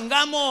eso lo tengamos.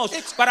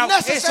 It's Para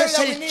necessary ese es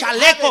that we el need to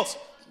chaleco. have it,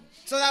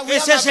 so that we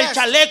Ese have es that el vest,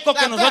 chaleco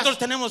que that nosotros vest.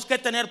 tenemos que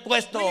tener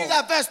puesto. We need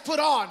that vest put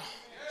on.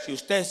 Si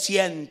usted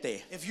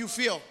siente If you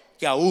feel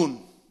que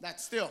aún that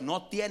still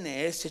no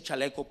tiene ese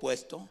chaleco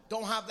puesto,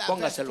 don't have that vest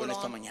póngaselo put en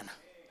esta on mañana.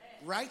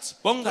 right, put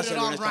it Póngaselo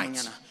en on esta right.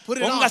 mañana. Put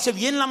it on. Póngase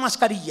bien la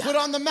mascarilla. Put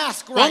on the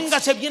mask right.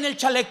 Póngase bien el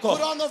chaleco.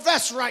 Put on the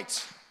vest right.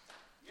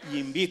 Y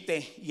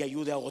invite y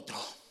ayude a otro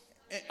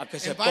a que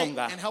se Invite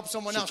ponga and help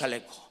someone su else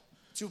chaleco.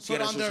 To put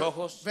Cierre on sus their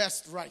ojos.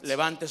 vest right.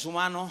 Levante su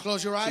mano.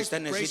 Close your Si eyes.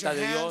 usted Raise necesita your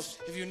de hands. Dios,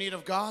 If you need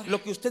of God,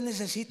 lo que usted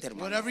necesite,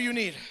 hermano. whatever you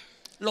need.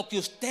 Lo que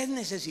usted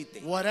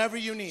necesite. Whatever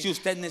you need. Si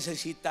usted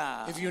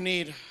necesita If you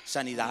need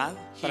sanidad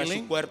para su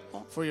healing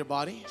cuerpo, for your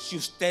body, si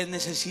usted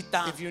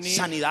necesita If you need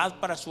sanidad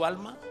para su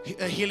alma,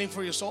 healing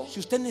for your soul, si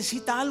usted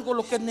necesita algo,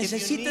 lo que if you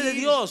necesite de need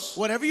Dios,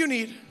 whatever you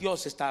need,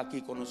 Dios está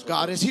aquí con nosotros.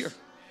 God is here.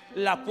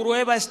 La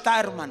prueba está,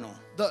 hermano,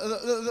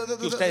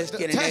 que ustedes The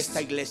tienen test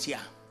esta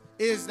iglesia.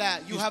 is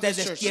that Y you have this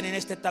ustedes church. tienen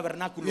este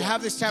tabernáculo. You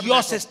have this Dios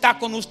tabernacle. está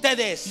con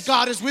ustedes.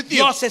 God is with you.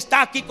 Dios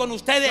está aquí con God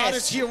is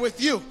ustedes. here with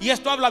you. Y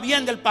esto habla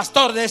bien del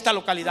pastor de esta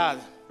localidad.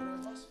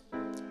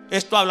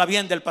 Esto habla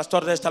bien del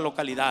pastor de esta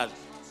localidad.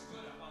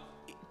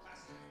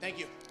 Thank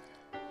you.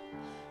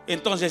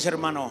 Entonces,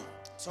 hermano,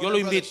 So, yo lo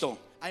brothers, invito,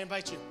 I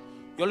invite you.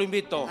 yo lo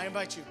invito I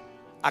invite you.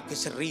 a que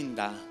se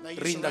rinda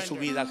su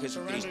vida a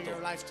Jesucristo. Surrender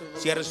your life to the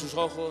Lord. Cierre sus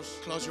ojos,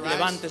 Close your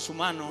levante eyes. su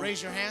mano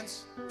Raise your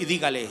hands y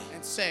dígale: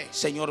 and say,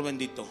 Señor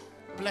bendito,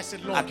 Blessed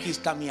Lord, aquí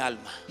está mi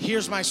alma.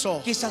 here's my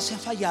soul. Quizás he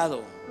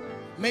fallado,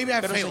 Maybe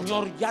I pero failed.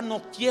 Señor, ya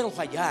no quiero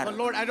fallar. But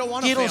Lord, I don't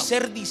want to Quiero fail.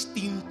 ser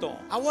distinto.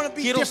 I want to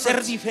be Quiero ser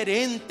different.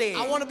 diferente.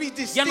 I want to be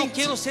Ya no distinct.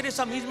 quiero ser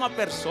esa misma I don't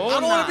persona.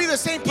 want to be the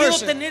same Quiero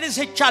person. tener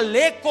ese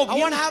chaleco I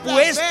bien want to have that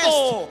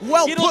puesto. vest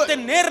well Quiero put.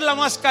 tener la I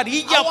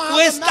mascarilla want to have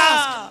the puesta.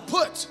 mask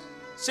put.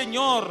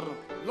 Señor,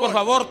 por Lord.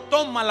 favor,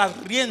 toma las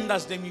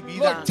riendas de mi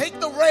vida. Lord, take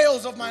the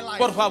rails of my life.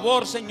 Por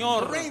favor, The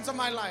Señor, reins of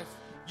my life.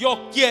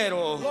 yo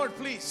quiero Lord,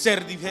 please.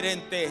 ser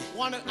diferente.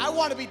 I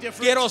want to be different.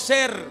 Quiero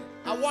ser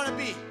I want to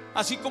be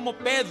así como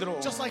Pedro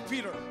just like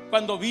Peter.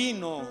 cuando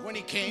vino. When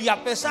he came. Y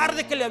a pesar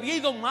de que le había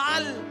ido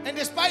mal, And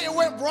despite it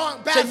went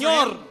wrong, bad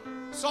Señor, for him.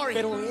 Sorry.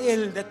 pero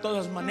él de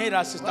todas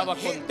maneras estaba But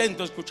he-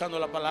 contento escuchando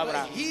la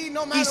palabra. but he,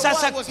 no matter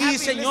Quizás what, was aquí, happy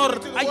Señor,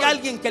 listening to the hay word.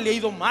 alguien que le ha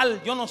ido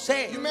mal, yo no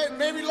sé.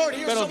 Maybe, Lord,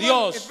 here's Pero someone,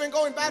 Dios, it's been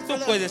going bad tú for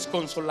them. puedes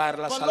consolar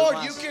las But Lord,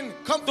 almas. you can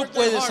Tú comfort their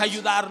puedes hearts.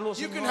 ayudarlos,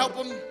 You can Señor. help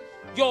them.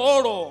 Yo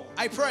oro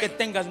I pray que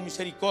tengas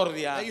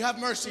misericordia that you have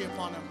mercy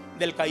upon them,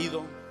 del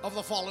caído. of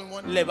the fallen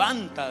one.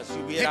 Levanta si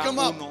hubiera Pick 'em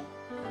up. uno.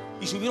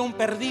 Y si hubiera un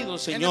perdido, And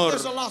if Señor,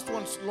 there's a lost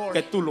one, Lord,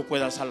 que tú lo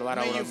puedas salvar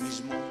may ahora you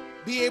mismo.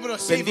 be able to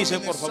save them Bendice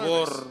in por this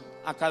favor service.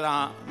 a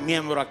cada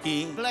miembro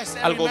aquí, Bless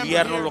every al member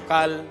gobierno here.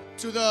 local,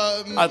 To the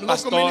al local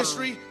pastor,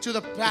 ministry, to the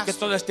y que pastor.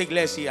 toda esta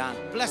iglesia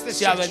Bless this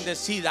sea church.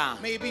 bendecida.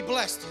 May it be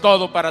blessed.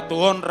 Todo para tu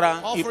honra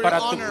All y for para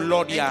your tu honor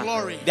gloria, and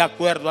glory. de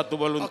acuerdo a tu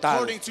voluntad.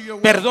 According to your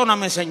will.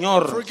 Perdóname,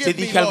 Señor, Forgive si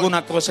me, dije Lord,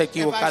 alguna cosa if I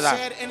equivocada.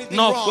 said anything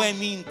No wrong. fue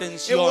mi It was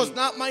intención.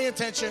 not my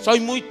intention. Soy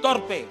muy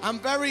torpe. I'm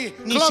very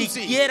Ni clumsy.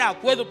 siquiera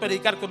puedo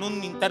predicar con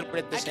un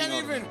intérprete, I can't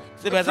Señor. even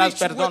De verdad, preach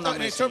with an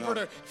perdóname,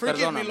 interpreter. Señor.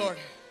 Forgive me, Perdóname. Lord.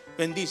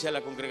 Bendice a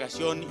la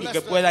congregación y Bless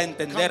que the pueda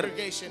entender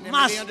congregation and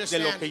más may they de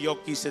understand lo que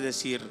yo quise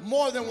decir.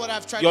 more than what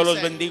I've tried Yo to los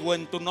say. bendigo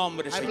en tu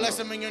nombre, I bless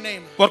Señor. them in your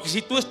name. Porque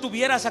si tú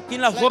estuvieras aquí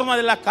en la forma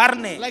de la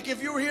carne, Like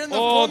if you were here in the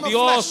oh form of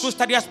Dios, tú flesh,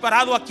 estarías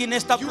parado aquí en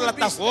esta you would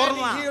be standing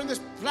plataforma here on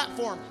this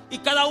platform, y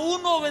cada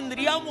uno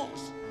vendríamos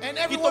and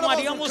y every one of us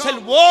would tomaríamos come el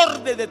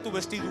borde de tu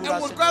vestidura,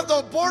 and would Señor. grab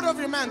the border of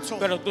your mantle.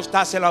 Pero tú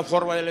estás en la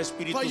forma del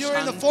Espíritu But you're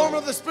in the form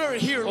of Santo. the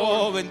Spirit here,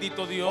 Oh, Lord.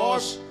 bendito Oh,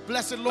 Dios.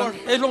 blessed Lord.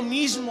 Es lo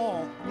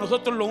mismo.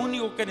 Nosotros lo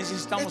único que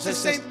necesitamos It's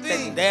the es same thing.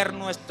 extender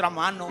nuestra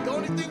mano The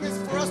only thing is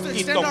for us to y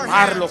extend our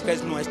tomar lo hands que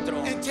es nuestro.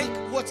 and take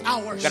what's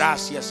ours.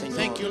 Gracias, Señor.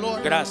 Thank you,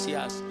 Lord.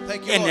 Gracias.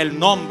 Thank you, En Lord. el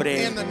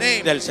nombre In the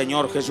name del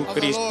Señor of the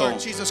Jesucristo. Lord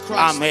Jesus Christ.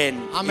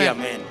 Amén y Amen.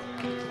 amén.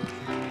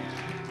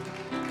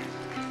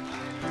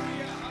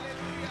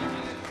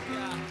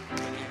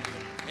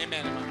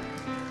 Amen.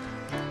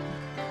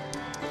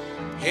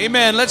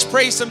 Amen. Let's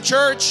praise some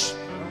church.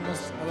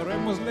 Vamos,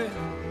 adorémosle.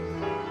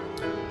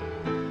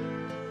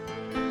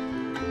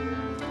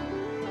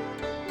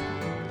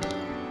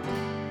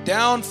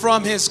 Down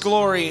from his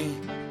glory.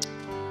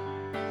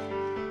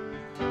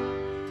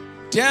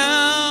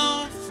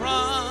 Down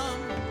from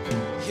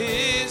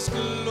his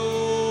glory.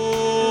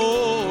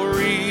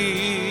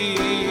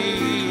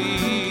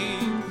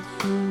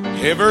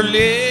 Ever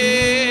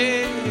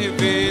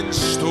living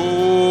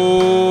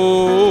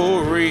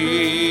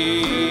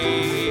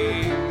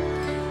story.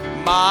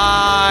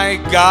 My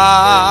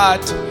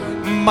God,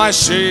 my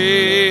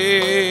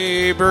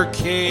Savior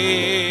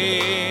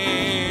came.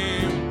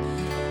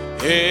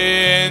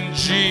 And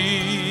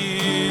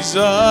Jesus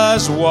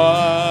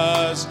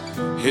was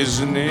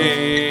his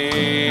name.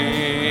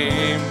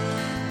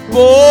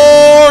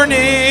 Born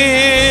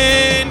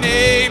in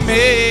a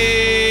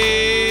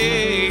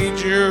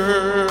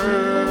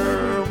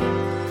manger,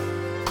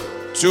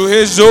 to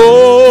his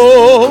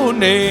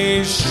own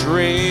a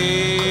stranger,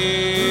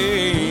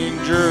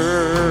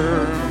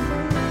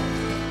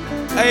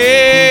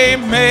 a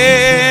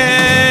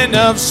man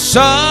of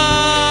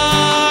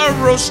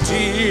sorrows,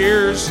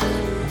 tears,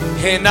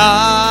 and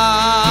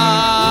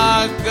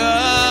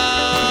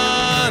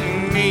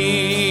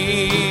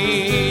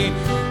agony.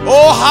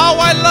 Oh, how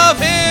I love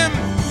him.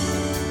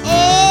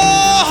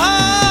 Oh,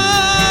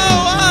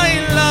 how I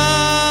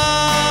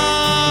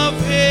love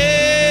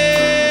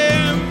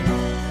him.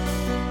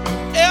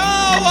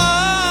 Oh,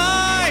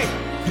 I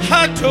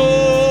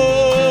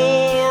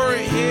adore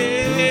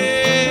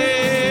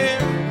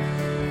him.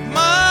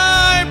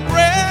 My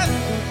breath,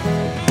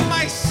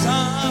 my sunshine,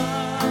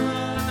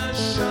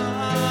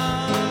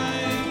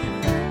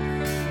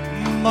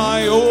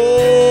 my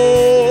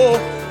all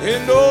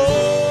and all.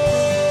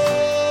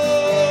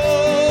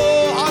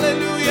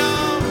 Hallelujah.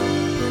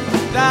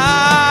 The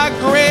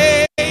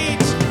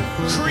great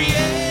creator,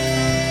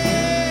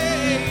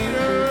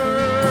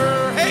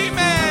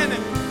 amen,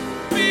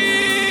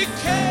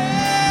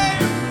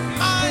 became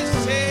my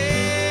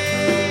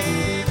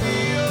Savior.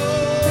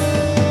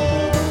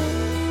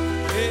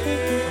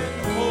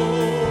 And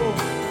oh,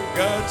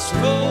 God's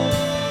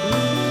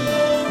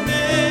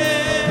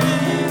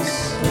fullness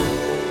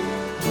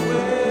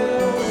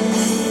will.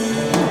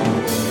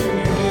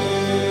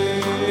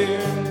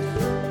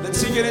 Let's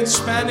sing it in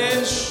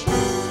Spanish.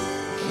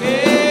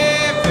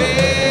 Qué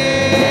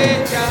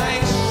bella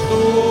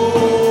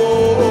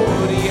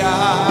historia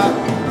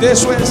de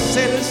su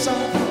excelsa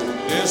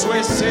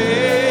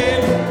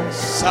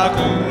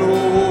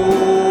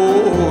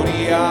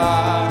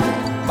gloria,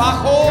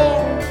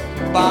 bajo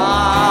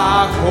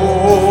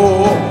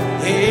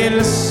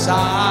el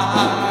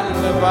Salvador.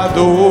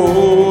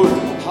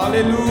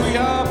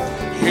 Aleluya,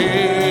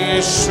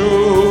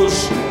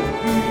 Jesús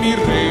mi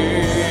Redentor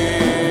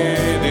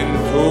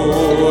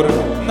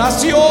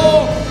nació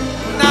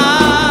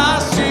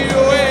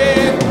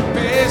en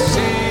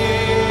pesebre,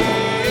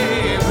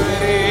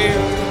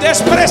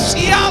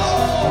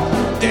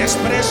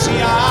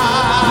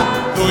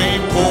 despreciado y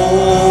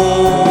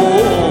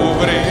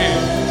pobre.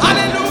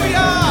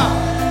 Aleluya,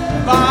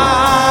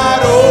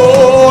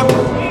 varón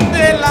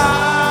de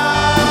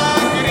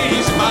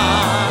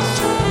lágrimas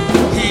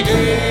y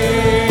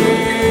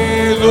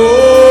de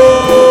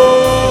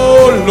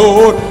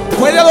dolor.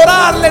 Puede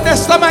adorarle en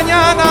esta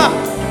mañana.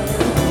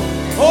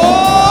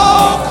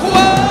 Oh,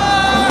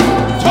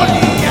 cuánto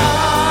le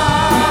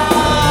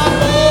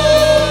amo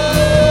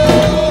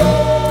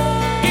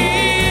y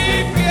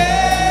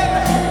fiel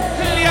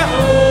le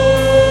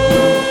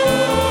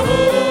adoro.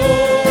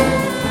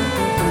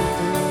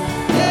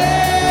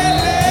 Él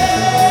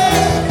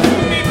es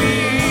mi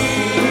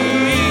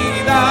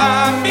vida,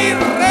 mi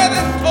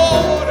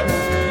redentor,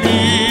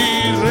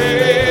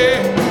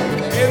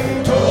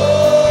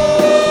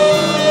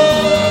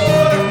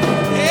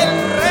 el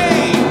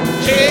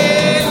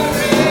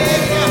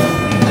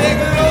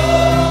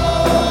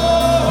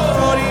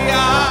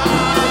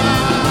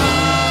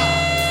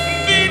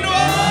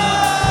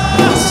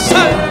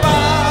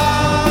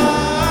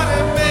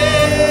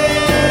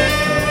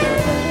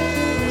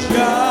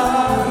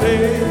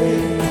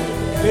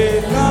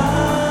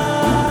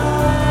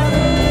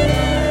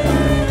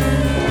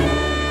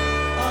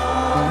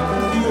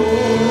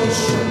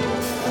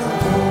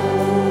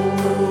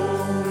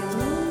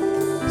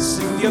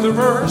the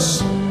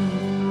verse.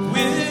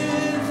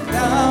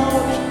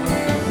 Without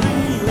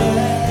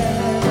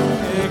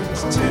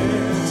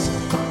reluctance,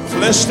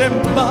 flesh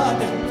and blood,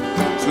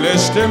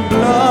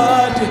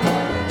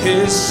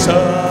 his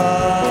substance.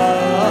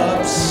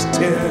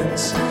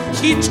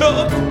 He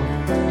took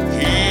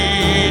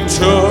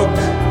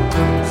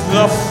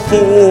the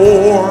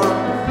form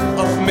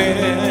of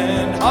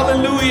man.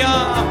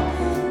 Hallelujah.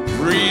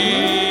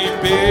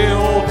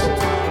 Rebuilt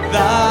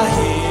the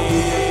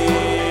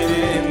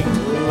hidden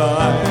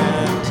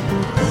light.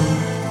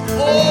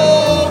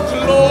 Oh,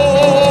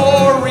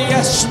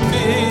 glorious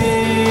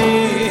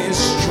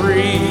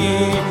mystery.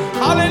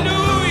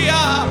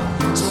 Hallelujah.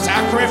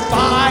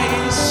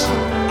 Sacrifice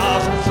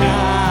of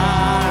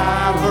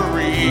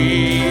Calvary.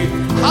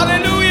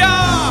 Hallelujah.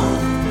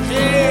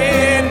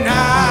 And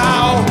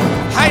now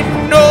I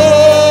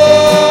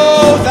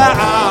know thou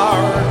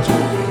art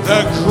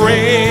the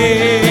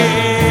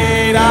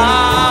great I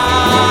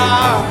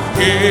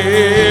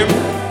am.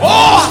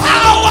 Oh,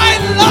 how I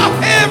love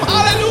him.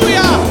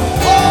 Hallelujah.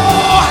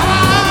 Oh,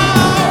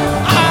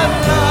 how I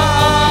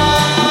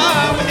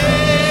love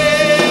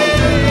him.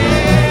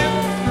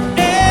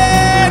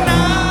 And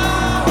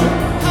now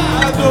I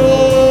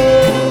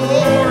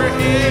adore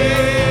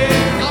him.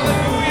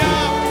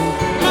 Hallelujah.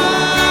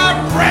 My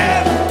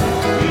breath,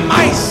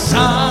 my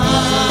sunshine.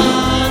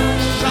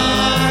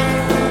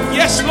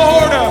 Yes,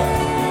 Lord.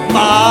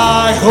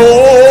 My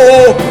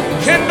hope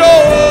and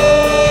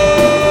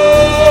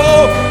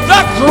all.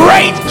 The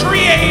great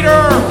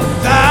creator.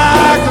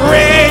 The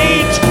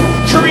great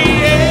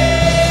creator.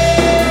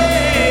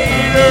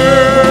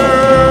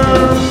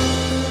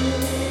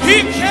 He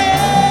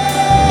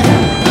came,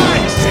 my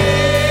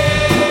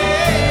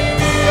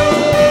Savior.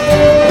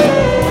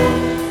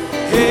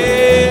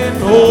 And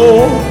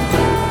all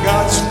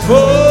God's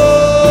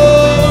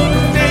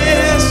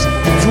fullness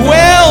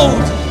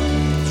dwelled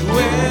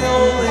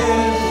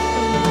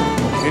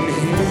in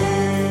him.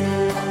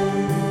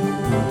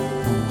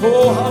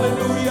 Oh,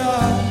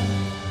 hallelujah.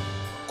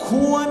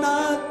 Cuán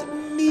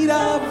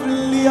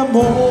admirable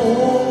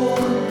amor,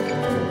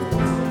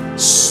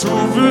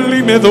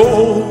 sublime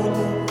don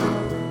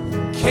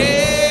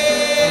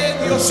que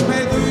Dios me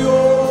dio.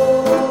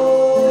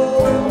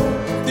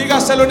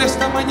 Dígaselo en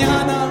esta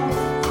mañana,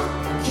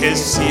 que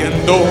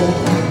siendo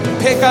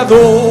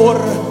pecador,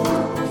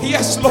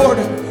 yes Lord,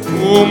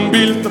 un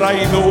vil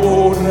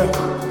traidor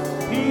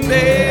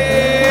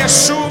de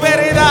su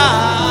verdad,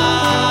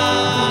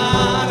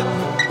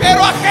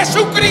 pero a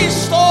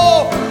Jesucristo,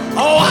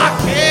 oh, a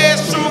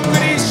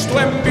Jesucristo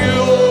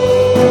envió,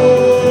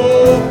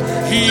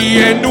 y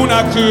en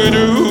una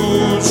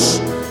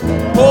cruz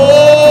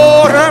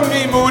por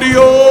mí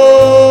murió.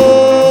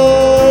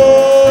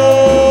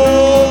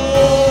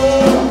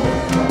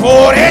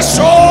 Por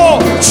eso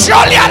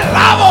yo le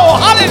alabo,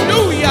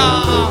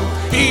 aleluya,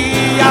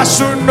 y a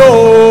su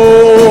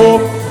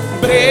nombre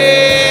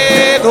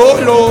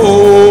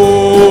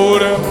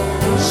dolor.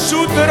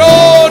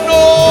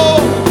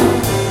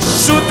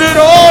 Su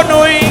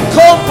trono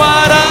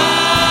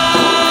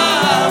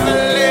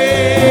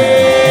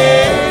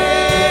incomparable,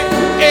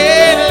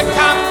 el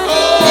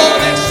canto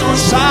de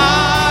sus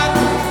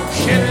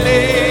ángeles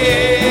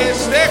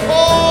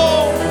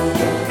dejó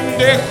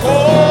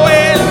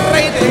el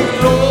Rey de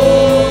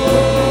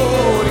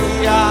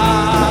Gloria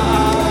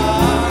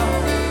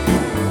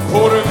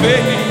por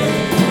venir,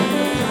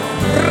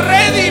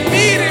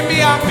 redimirme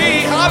a mí,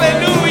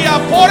 aleluya.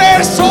 Por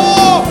eso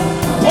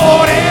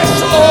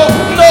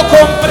lo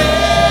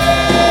comprendo,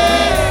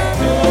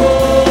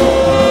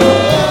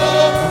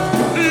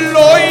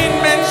 lo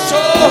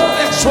inmenso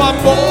de su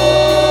amor.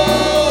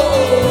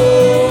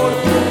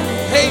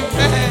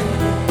 Amen.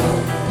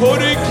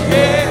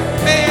 Porque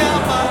me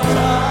ama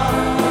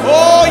tanto.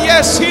 Oh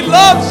yes, he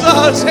loves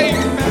us.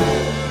 Amen.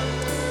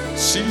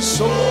 Si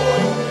soy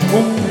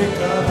un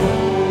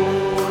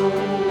pecador,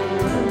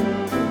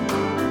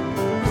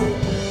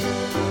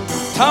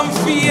 tan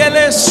fiel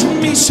es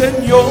mi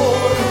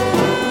Señor,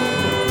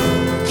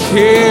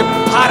 que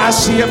para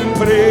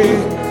siempre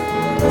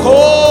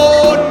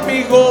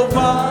conmigo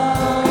va.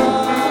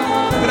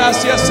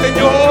 Gracias,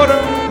 Señor.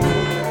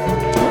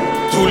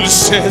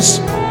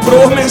 Dulces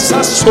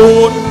promesas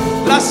son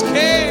las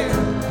que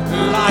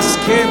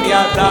me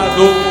ha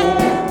dado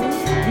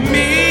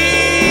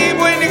mi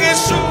buen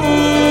Jesús.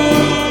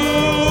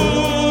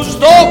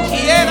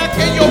 Doquiera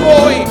que yo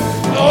voy,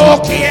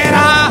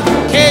 doquiera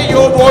que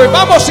yo voy.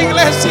 Vamos,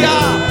 iglesia.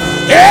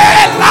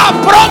 Él ha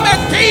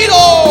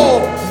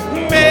prometido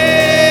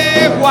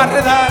me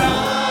guardará.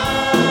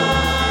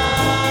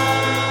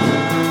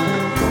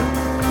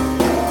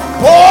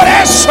 Por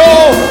eso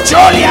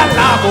yo le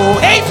alabo,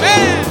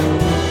 amen,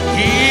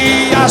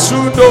 y a su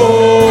nombre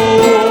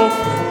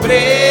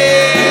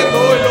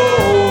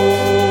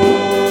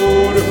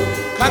dolor.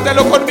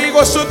 Cántalo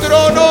conmigo, su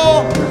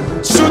trono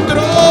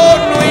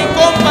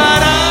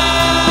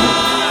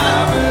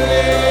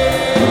incomparable,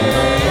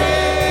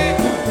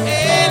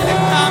 el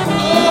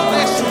canto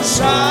de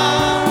sus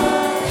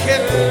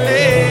ángeles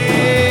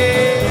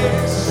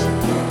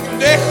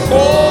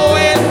dejó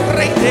el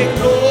Rey de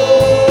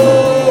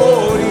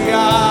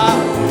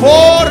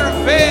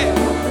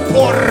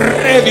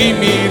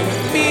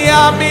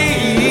a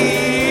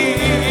mí.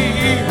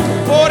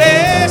 Por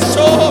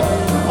eso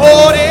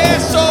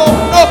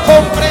no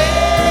comprendo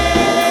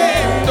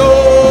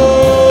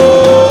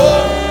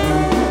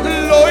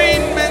lo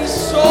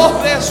inmenso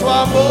de su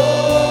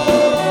amor.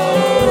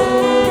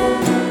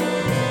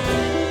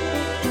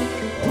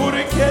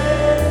 Porque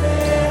me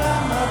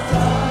ama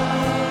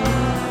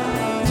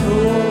tanto.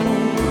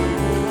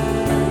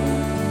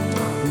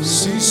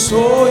 Si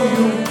soy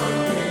un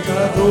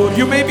pecador.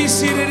 You may be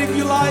seated if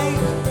you like.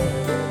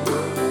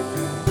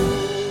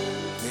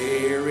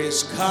 There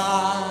is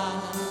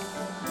God.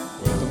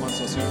 Puede tomar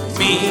su asiento.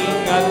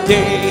 Being a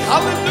day,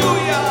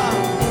 hallelujah.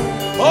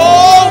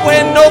 Oh,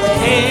 when no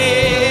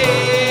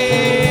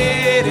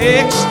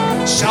headaches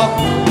shall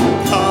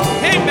come,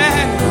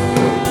 amen.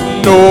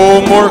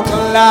 No more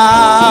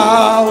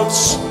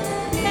clouds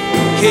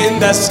in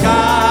the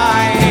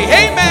sky,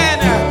 amen.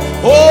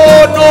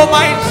 Oh, no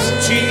my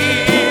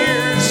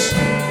tears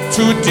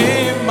to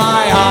dim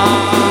my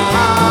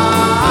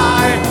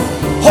eye.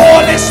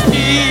 All is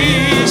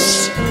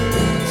peace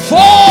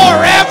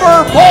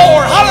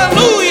forevermore,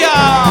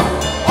 hallelujah.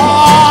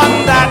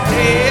 On that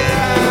day,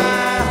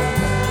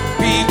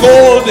 be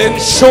golden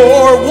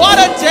shore. What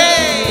a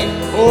day,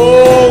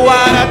 oh,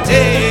 what a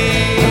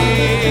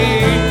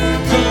day,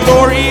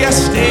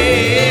 glorious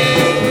day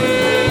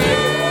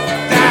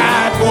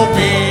that will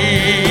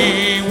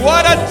be.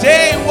 What a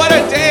day,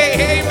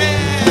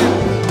 amen.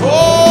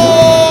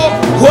 Oh,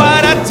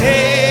 what a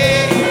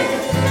day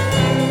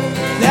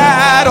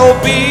that'll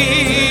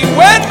be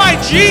when my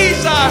Jesus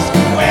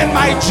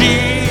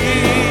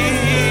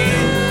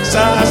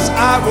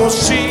I will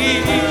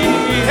see,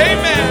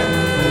 amen.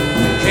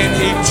 And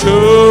he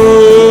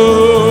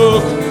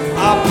took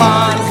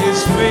upon his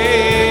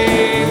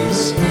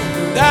face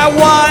that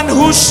one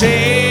who saved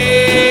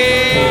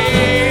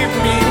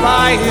me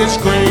by his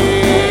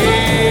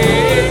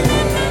grace.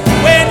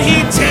 When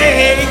he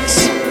takes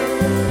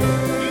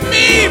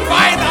me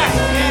by the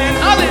hand,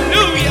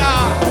 hallelujah,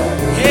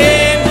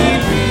 and he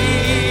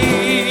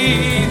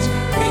leads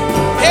me,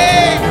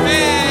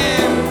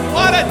 amen.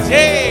 What a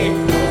day,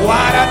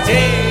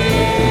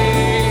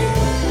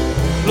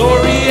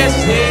 glorious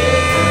day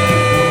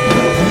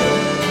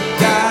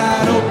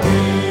that'll be.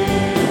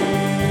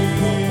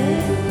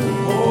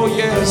 Oh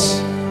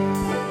yes,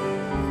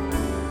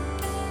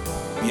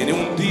 viene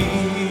un día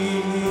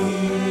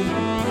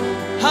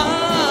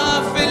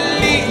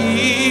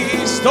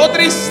feliz, no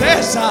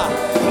tristeza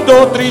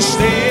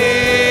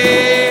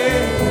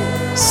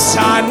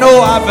no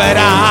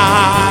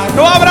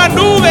habrá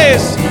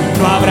nubes,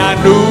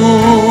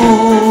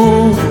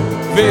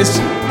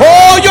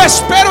 oh, yo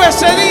espero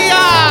ese día.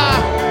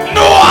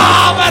 No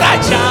habrá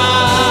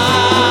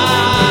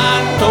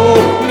llanto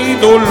ni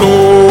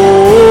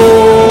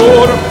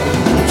dolor.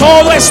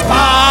 Todo es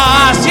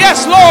paz,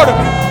 yes, Lord,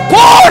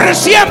 por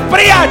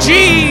siempre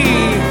allí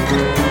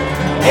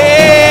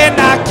en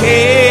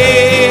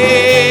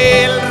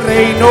aquel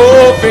reino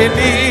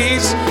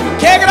feliz.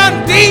 Qué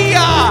gran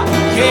día,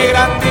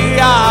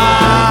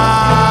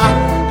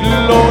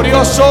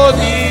 glorioso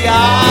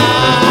día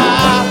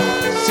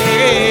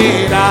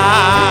será.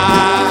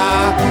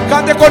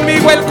 Cante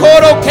conmigo el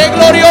coro, qué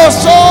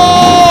glorioso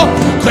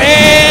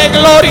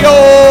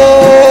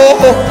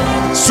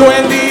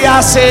el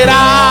día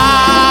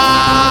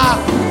será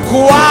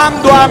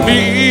cuando a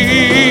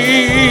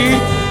mí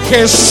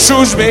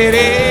Jesús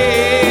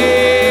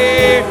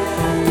veré.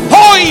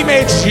 Hoy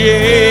me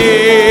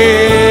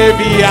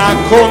lleve a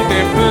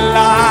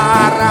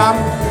contemplar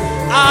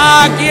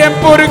a quien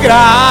por gracia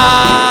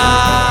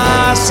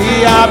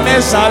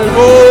me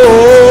salvó.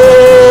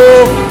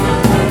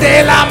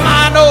 De la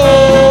mano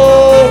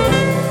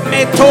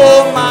me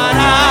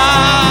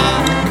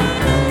tomará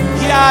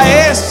y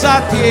a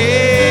esa tierra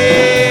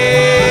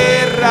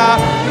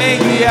me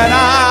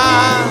guiará.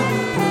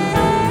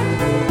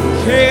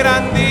 Qué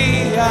gran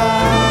día,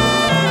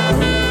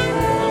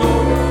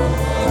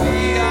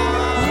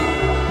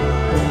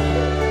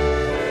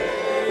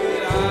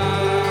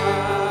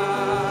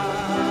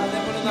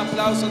 démosle un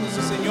aplauso a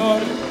nuestro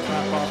Señor.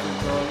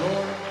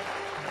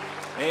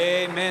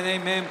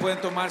 Amén, amén. Pueden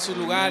tomar sus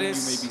You may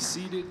lugares. be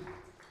seated.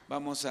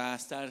 Vamos a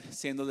estar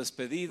siendo We're going to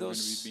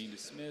despedidos. be being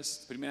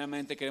dismissed.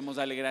 Primeramente queremos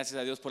darle gracias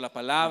a Dios por la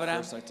palabra.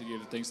 First, I'd like to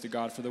give thanks to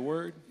God for the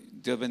word.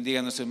 Dios bendiga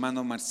a nuestro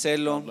hermano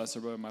Marcelo God bless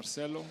our brother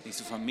Marcelo. y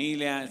su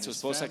familia, su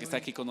esposa que está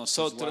aquí con His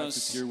wife is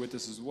nosotros. here with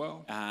us as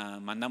well.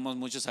 Mandamos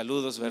muchos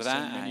saludos, We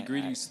 ¿verdad? send many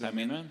greetings to them,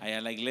 También amen. allá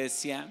a la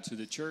iglesia. To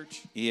the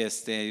church. Y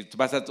tú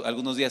vas a estar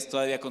algunos días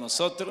todavía con He's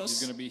nosotros.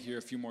 going to be here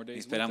a few more Y days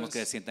esperamos with que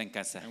se us. sienta en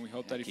casa. And we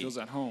hope that he Aquí. feels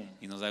at home.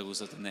 Y nos da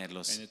gusto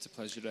tenerlos. And it's a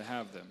pleasure to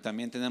have them.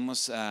 También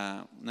tenemos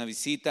una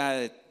visita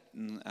de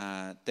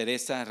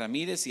Teresa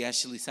Ramírez y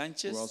Ashley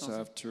Sánchez. We also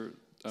have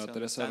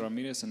Teresa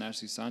Ramirez and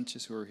Ashley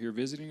Sanchez who are here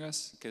visiting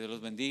us. Que Dios los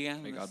bendiga.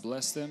 May God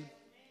bless them.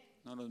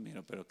 No los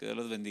miro, pero que Dios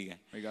los bendiga.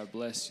 May God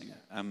bless you.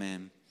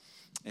 Amén.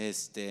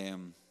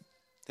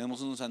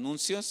 Tenemos unos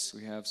anuncios.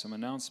 We have some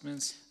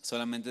announcements.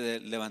 Solamente de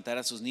levantar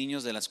a sus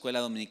niños de la escuela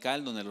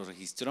dominical donde los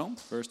registró.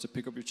 First, to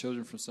pick up your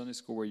children from Sunday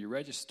school where you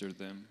registered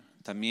them.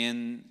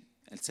 También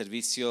el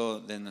servicio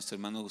de nuestro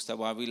hermano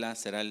Gustavo Ávila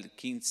será el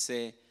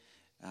 15,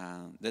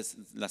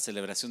 la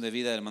celebración de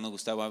vida del hermano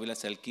Gustavo Ávila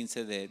será el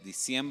 15 de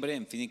diciembre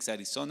en Phoenix,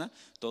 Arizona.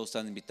 Todos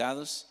están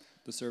invitados.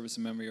 The service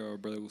in memory of our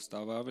brother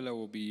Gustavo Avila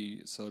will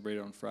be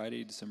celebrated on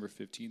Friday, December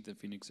 15th in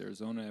Phoenix,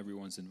 Arizona.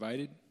 Everyone's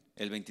invited.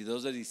 El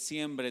 22 de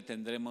diciembre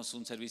tendremos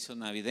un servicio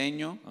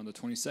navideño, On the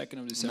 22nd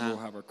of December, we'll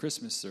have our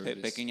Christmas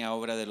service. pequeña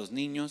obra de los And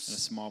a niños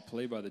small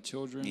play by the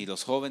children y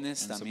los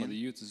jóvenes and some of the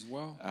también. youth as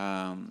well.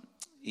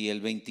 Y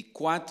el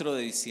 24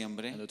 de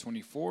diciembre And the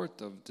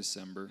 24th of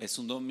December, es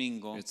un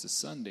domingo. it's a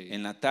Sunday.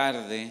 En la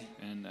tarde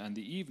And on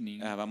the evening,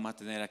 vamos a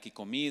tener aquí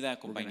comida,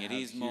 we're going to have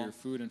compañerismo here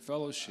food and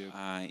fellowship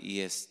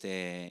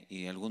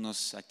y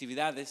algunas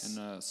actividades.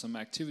 and some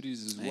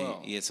activities as well.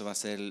 Y eso va a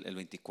ser el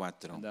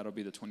 24. And that'll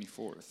be the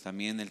 24th.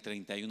 También el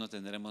 31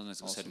 tendremos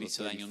nuestro Also, the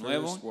servicio de Año 31st,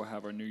 Nuevo we'll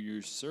have our New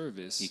Year's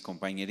service y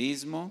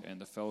compañerismo and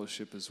the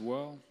fellowship as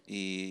well.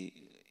 y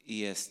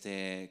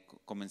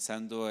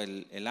comenzando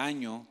el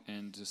año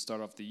And to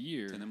start off the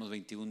year, tenemos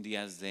 21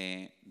 días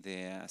de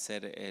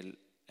hacer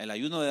el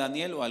ayuno de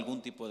Daniel o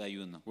algún tipo de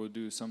ayuno. we'll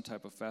do some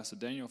type of fast, a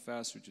Daniel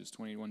fast, which is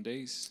 21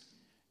 days.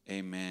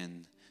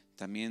 Amén.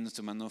 También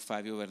nuestro hermano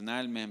Fabio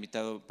Bernal me ha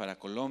invitado para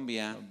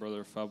Colombia Our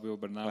brother Fabio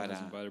Bernal has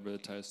Para- invited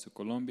Brother Titus to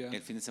Colombia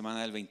el fin de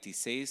semana del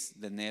 26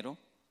 de enero.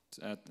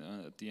 at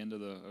the end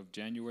of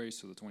January,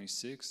 so the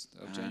 26th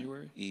of Ajá.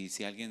 January. Y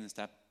si alguien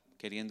está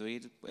queriendo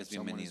ir, pues If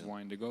someone is bienvenido.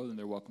 wanting to go, then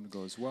they're welcome to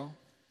go as well.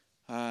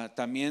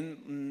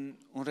 También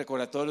un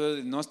recordatorio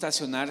de no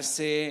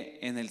estacionarse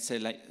en el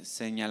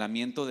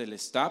señalamiento del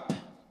stop.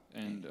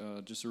 And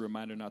just a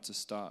reminder not to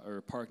stop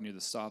or park near the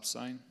stop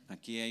sign.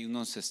 Aquí hay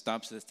unos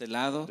stops de este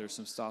lado. There's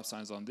some stop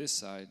signs on this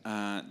side.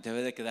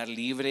 Debe de quedar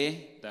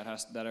libre That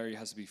area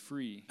has to be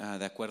free,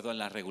 de acuerdo a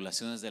las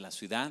regulaciones de la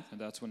ciudad, and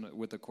that's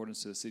with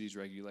accordance to the city's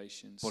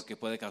regulations. porque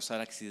puede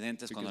causar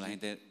accidentes cuando la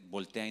gente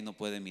voltea y no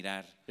puede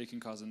mirar. It can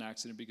cause an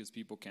accident because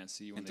people can't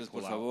see when Entonces, they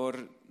por pull out.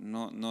 favor,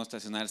 no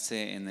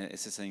estacionarse en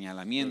ese So if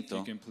señalamiento.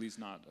 you can please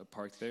not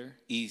park there.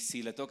 Y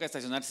si le toca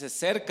estacionarse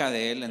cerca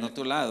de él, en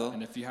otro lado,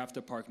 And if you have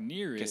to park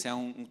near que it, sea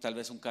tal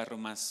vez un carro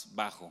más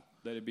bajo,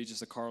 let it be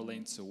just a car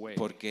lengths away.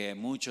 porque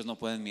muchos no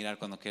pueden mirar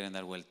cuando quieren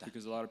dar vuelta.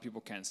 Because a lot of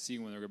people can't see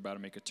when they're about to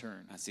make a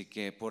turn. Así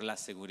que por la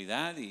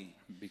seguridad y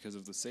Because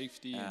of the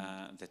safety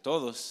and de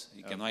todos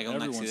y que no haya un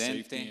everyone's safety,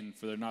 accidente, and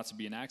for there not to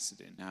be an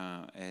accident.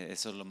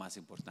 eso es lo más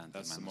importante,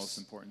 That's the most hermanos.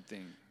 important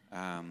thing.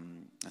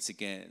 Así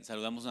que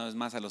saludamos una vez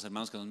más a los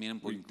hermanos que nos miran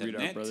por We greet our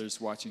internet. brothers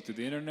watching through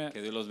the internet.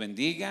 Que Dios los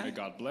bendiga. May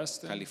God bless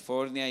them.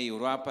 California y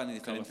Uruapan y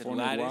diferentes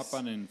California, lugares.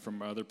 Uruapan, and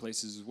from other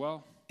places as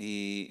well.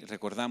 Y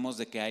recordamos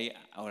de que hay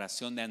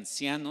oración de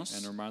ancianos.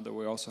 And remind that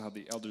we also have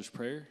the elders'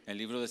 prayer. El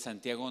libro de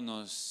Santiago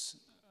nos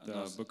The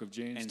book of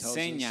James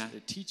enseña tells us,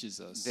 it teaches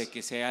us de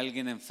que si hay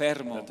alguien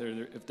enfermo, that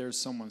if there's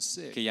someone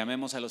sick, que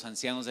llamemos a los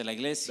ancianos de la that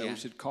iglesia we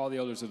should call the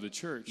elders of the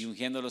church, y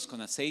ungiéndolos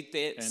con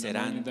aceite and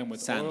serán anointing them with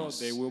oil, sanos.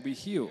 they will be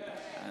healed.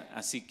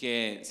 Así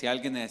que si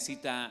alguien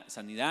necesita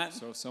sanidad,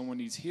 So if someone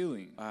needs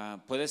healing,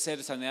 puede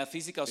ser sanidad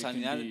física o It can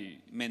sanidad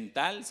be-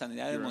 mental,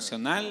 sanidad it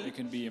emocional.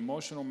 can be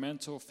emotional,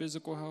 mental,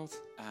 physical health.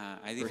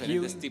 Hay for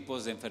diferentes healing.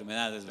 tipos de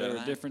enfermedades, There are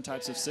 ¿verdad? different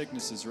types of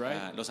sicknesses,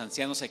 right? Los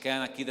ancianos se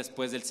quedan aquí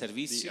después del The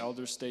servicio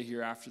elders stay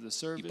here after the y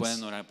service,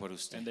 pueden orar por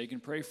usted. and they can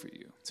pray for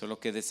you. Solo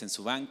quédese en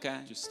su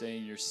banca Just stay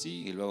in your y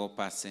seat luego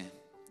pase and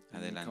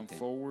come adelante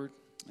forward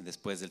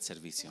después del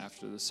servicio,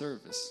 after the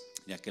service,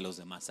 ya que los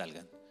demás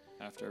salgan.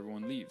 after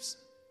everyone leaves.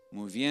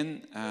 Muy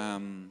bien,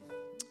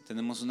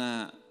 tenemos un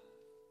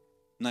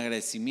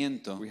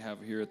agradecimiento. We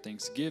have here a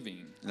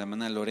Thanksgiving. La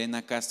hermana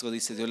Lorena Castro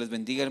dice: Dios les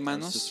bendiga, Our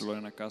hermanos. Sister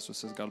Lorena Castro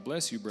says, God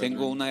bless you, brethren.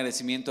 Tengo un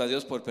agradecimiento a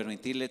Dios por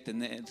permitirme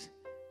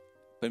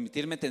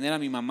tener a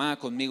mi mamá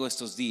conmigo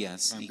estos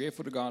días. I'm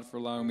grateful to God for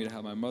allowing me to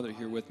have my mother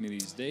here with me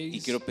these Y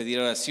days. quiero pedir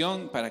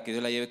oración para que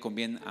Dios la lleve con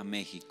bien a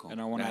México. And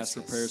I want to ask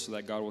for Gracias. prayers so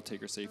that God will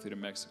take her safely to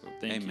Mexico.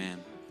 Thank Amén.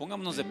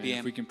 Pongámonos de you. Amen.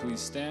 If we pie. can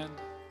please stand.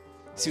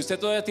 Si usted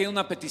todavía tiene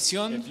una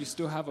petición, If you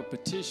still have a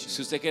petition,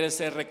 si usted quiere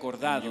ser you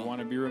recordado,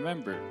 want to be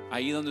remembered,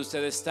 ahí donde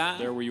usted está,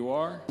 there where you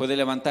are, puede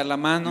levantar la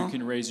you mano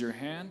can raise your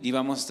hand. y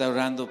vamos a estar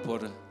orando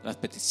por las And we're going to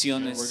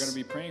peticiones,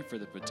 be praying for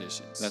the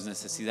petitions, las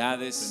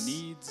necesidades the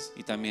needs,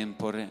 y también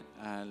por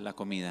la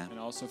comida. and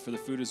also for the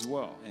food as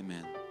well.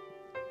 Amén.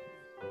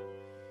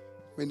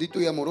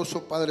 Bendito y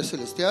amoroso Padre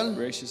Celestial,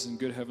 Gracious and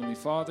good Heavenly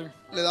Father,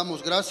 le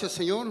damos gracias,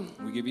 Señor,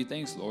 we give you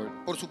thanks, Lord,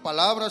 por su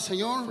palabra, for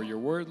Señor. your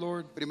word,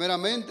 Lord,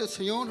 Primeramente,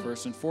 Señor,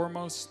 first and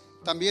foremost,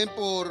 también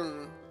por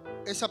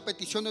esa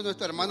petición de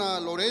nuestra hermana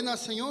Lorena,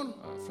 Señor,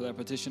 for that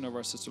petition of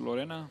our sister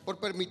Lorena, por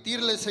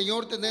permitirle,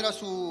 Señor, tener a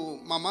su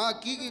mamá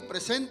aquí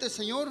presente,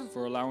 Señor.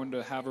 for allowing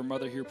to have her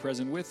mother here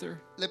present with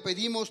her. Le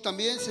pedimos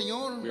también,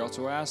 Señor, We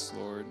also ask,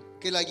 Lord,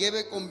 que la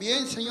lleve con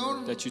bien,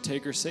 Señor, that you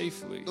take her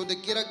safely donde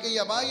quiera que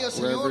ella vaya,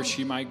 wherever Señor,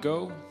 she might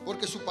go,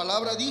 porque su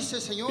palabra dice,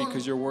 Señor,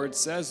 because your word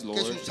says, que Lord,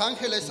 sus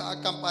ángeles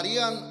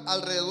acamparían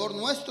alrededor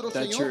nuestro,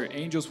 that your Señor.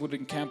 angels would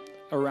encamp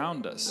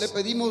around Le us.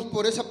 pedimos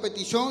por esa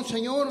petición,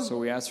 Señor. So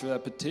we ask for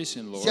that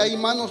petition, Lord. Si hay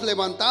manos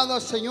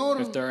levantadas, Señor,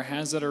 If there are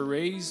hands that are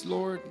raised,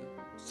 Lord,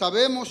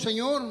 Sabemos,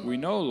 Señor, We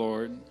know,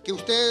 Lord, que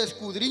usted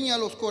escudriña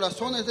los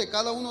corazones de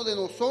cada uno de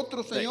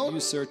nosotros, that Señor. you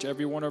search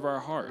every one of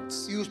our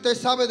hearts. Y usted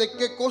sabe de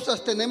qué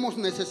cosas tenemos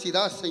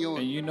necesidad, Señor.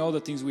 And you know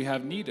the things we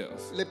have need of.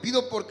 Le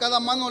pido por cada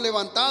mano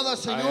levantada, I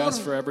Señor, ask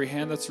for every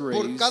hand that's por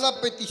raised, cada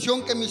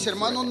petición que mis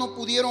hermanos no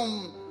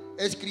pudieron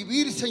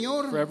escribir,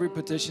 Señor, for every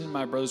petition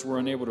my brothers were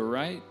unable to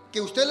write, que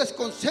usted les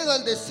conceda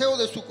el deseo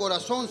de su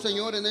corazón,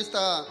 Señor, en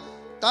esta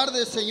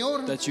tarde,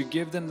 Señor. that you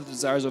give them the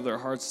desires of their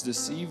hearts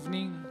this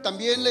evening.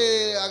 También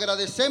le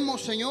agradecemos,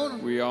 Señor,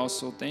 We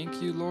also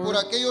thank you, por Lord,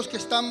 aquellos que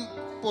están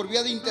por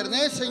vía de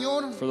internet,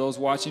 Señor. for those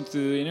watching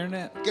through the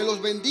internet, Que los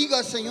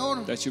bendiga,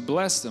 Señor, that you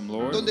bless them,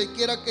 Lord, donde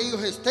quiera que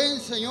ellos estén,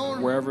 Señor.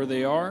 wherever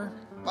they are.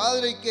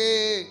 Padre,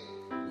 que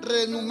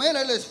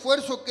renumera el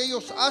esfuerzo que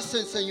ellos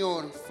hacen,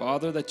 Señor.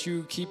 Father, that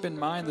you keep in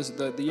mind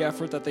the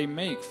effort that they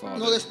make, Nos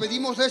Father.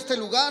 despedimos de este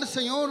lugar,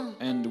 Señor,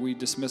 And we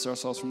dismiss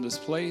ourselves from this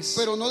place,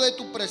 pero no de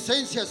tu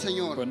presencia,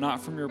 Señor. but not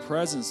from your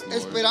presence, Lord.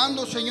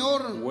 Esperando,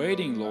 Señor,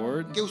 Waiting,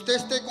 Lord, que usted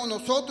esté con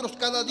nosotros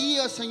cada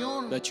día,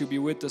 Señor. that you be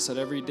with us at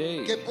every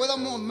day, Que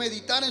podamos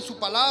meditar en su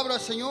palabra,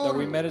 that we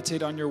Señor.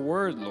 meditate on your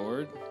word,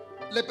 Lord.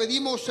 Le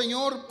pedimos,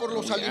 Señor, por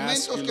los We ask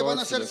alimentos you, que van Lord,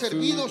 a for ser the food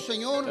servidos, that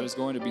Señor. is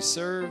going to be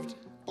served,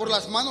 Por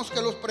las manos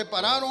que los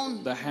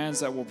prepararon. the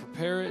hands that will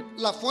prepare it,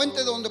 La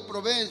fuente donde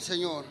proveen,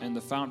 Señor. and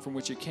the fountain from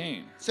which it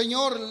came.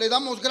 Señor, le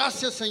damos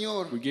gracias,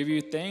 Señor. We give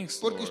you thanks,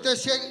 Porque Lord,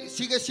 usted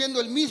sigue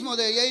siendo el mismo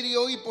de ayer y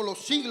hoy por los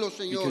siglos,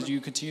 Señor. because you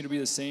continue to be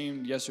the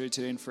same yesterday,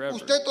 today, and forever.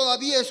 Usted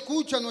todavía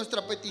escucha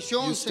nuestra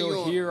petición, You still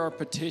Señor. hear our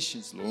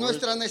petitions, Lord,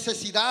 Nuestras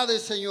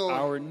necesidades, Señor.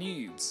 our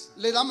needs.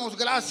 Le damos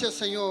gracias,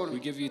 Señor. We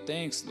give you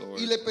thanks, Lord,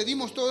 Y le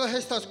pedimos todas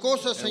estas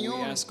cosas, and we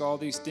Señor, ask all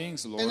these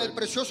things, Lord, en el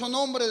precioso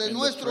nombre de in the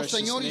nuestro precious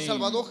Señor y name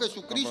Salvador of our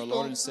Jesucristo.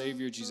 Lord and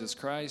Savior Jesus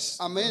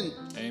Christ. Amén.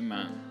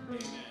 Amen.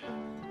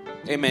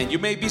 Amen. You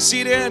may be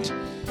seated.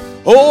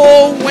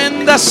 Oh,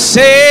 when the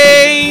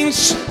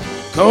saints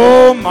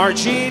go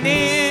marching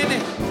in.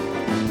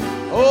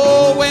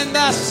 Oh, when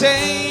the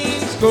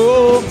saints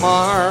go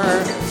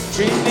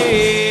marching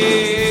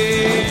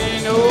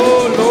in.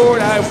 Oh,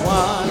 Lord, I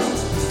want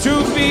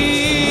to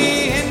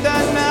be in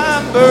the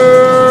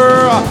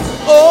number.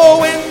 Oh,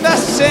 when the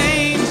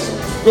saints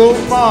go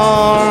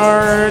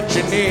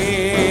marching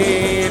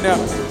in.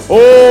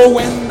 Oh,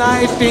 when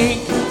I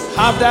think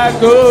of the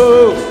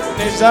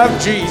goodness of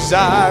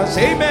Jesus,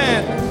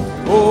 amen.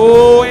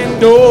 Oh,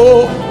 and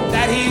all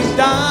that He's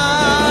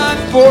done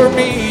for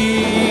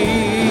me,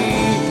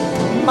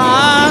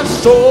 my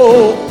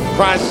soul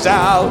cries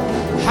out,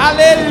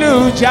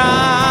 hallelujah,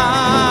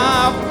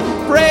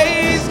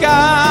 praise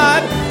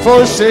God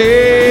for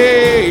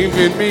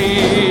saving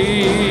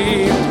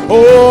me.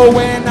 Oh,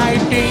 when I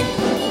think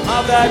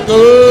of the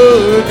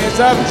goodness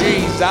of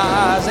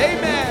Jesus,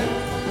 amen.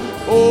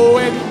 Oh,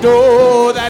 and all that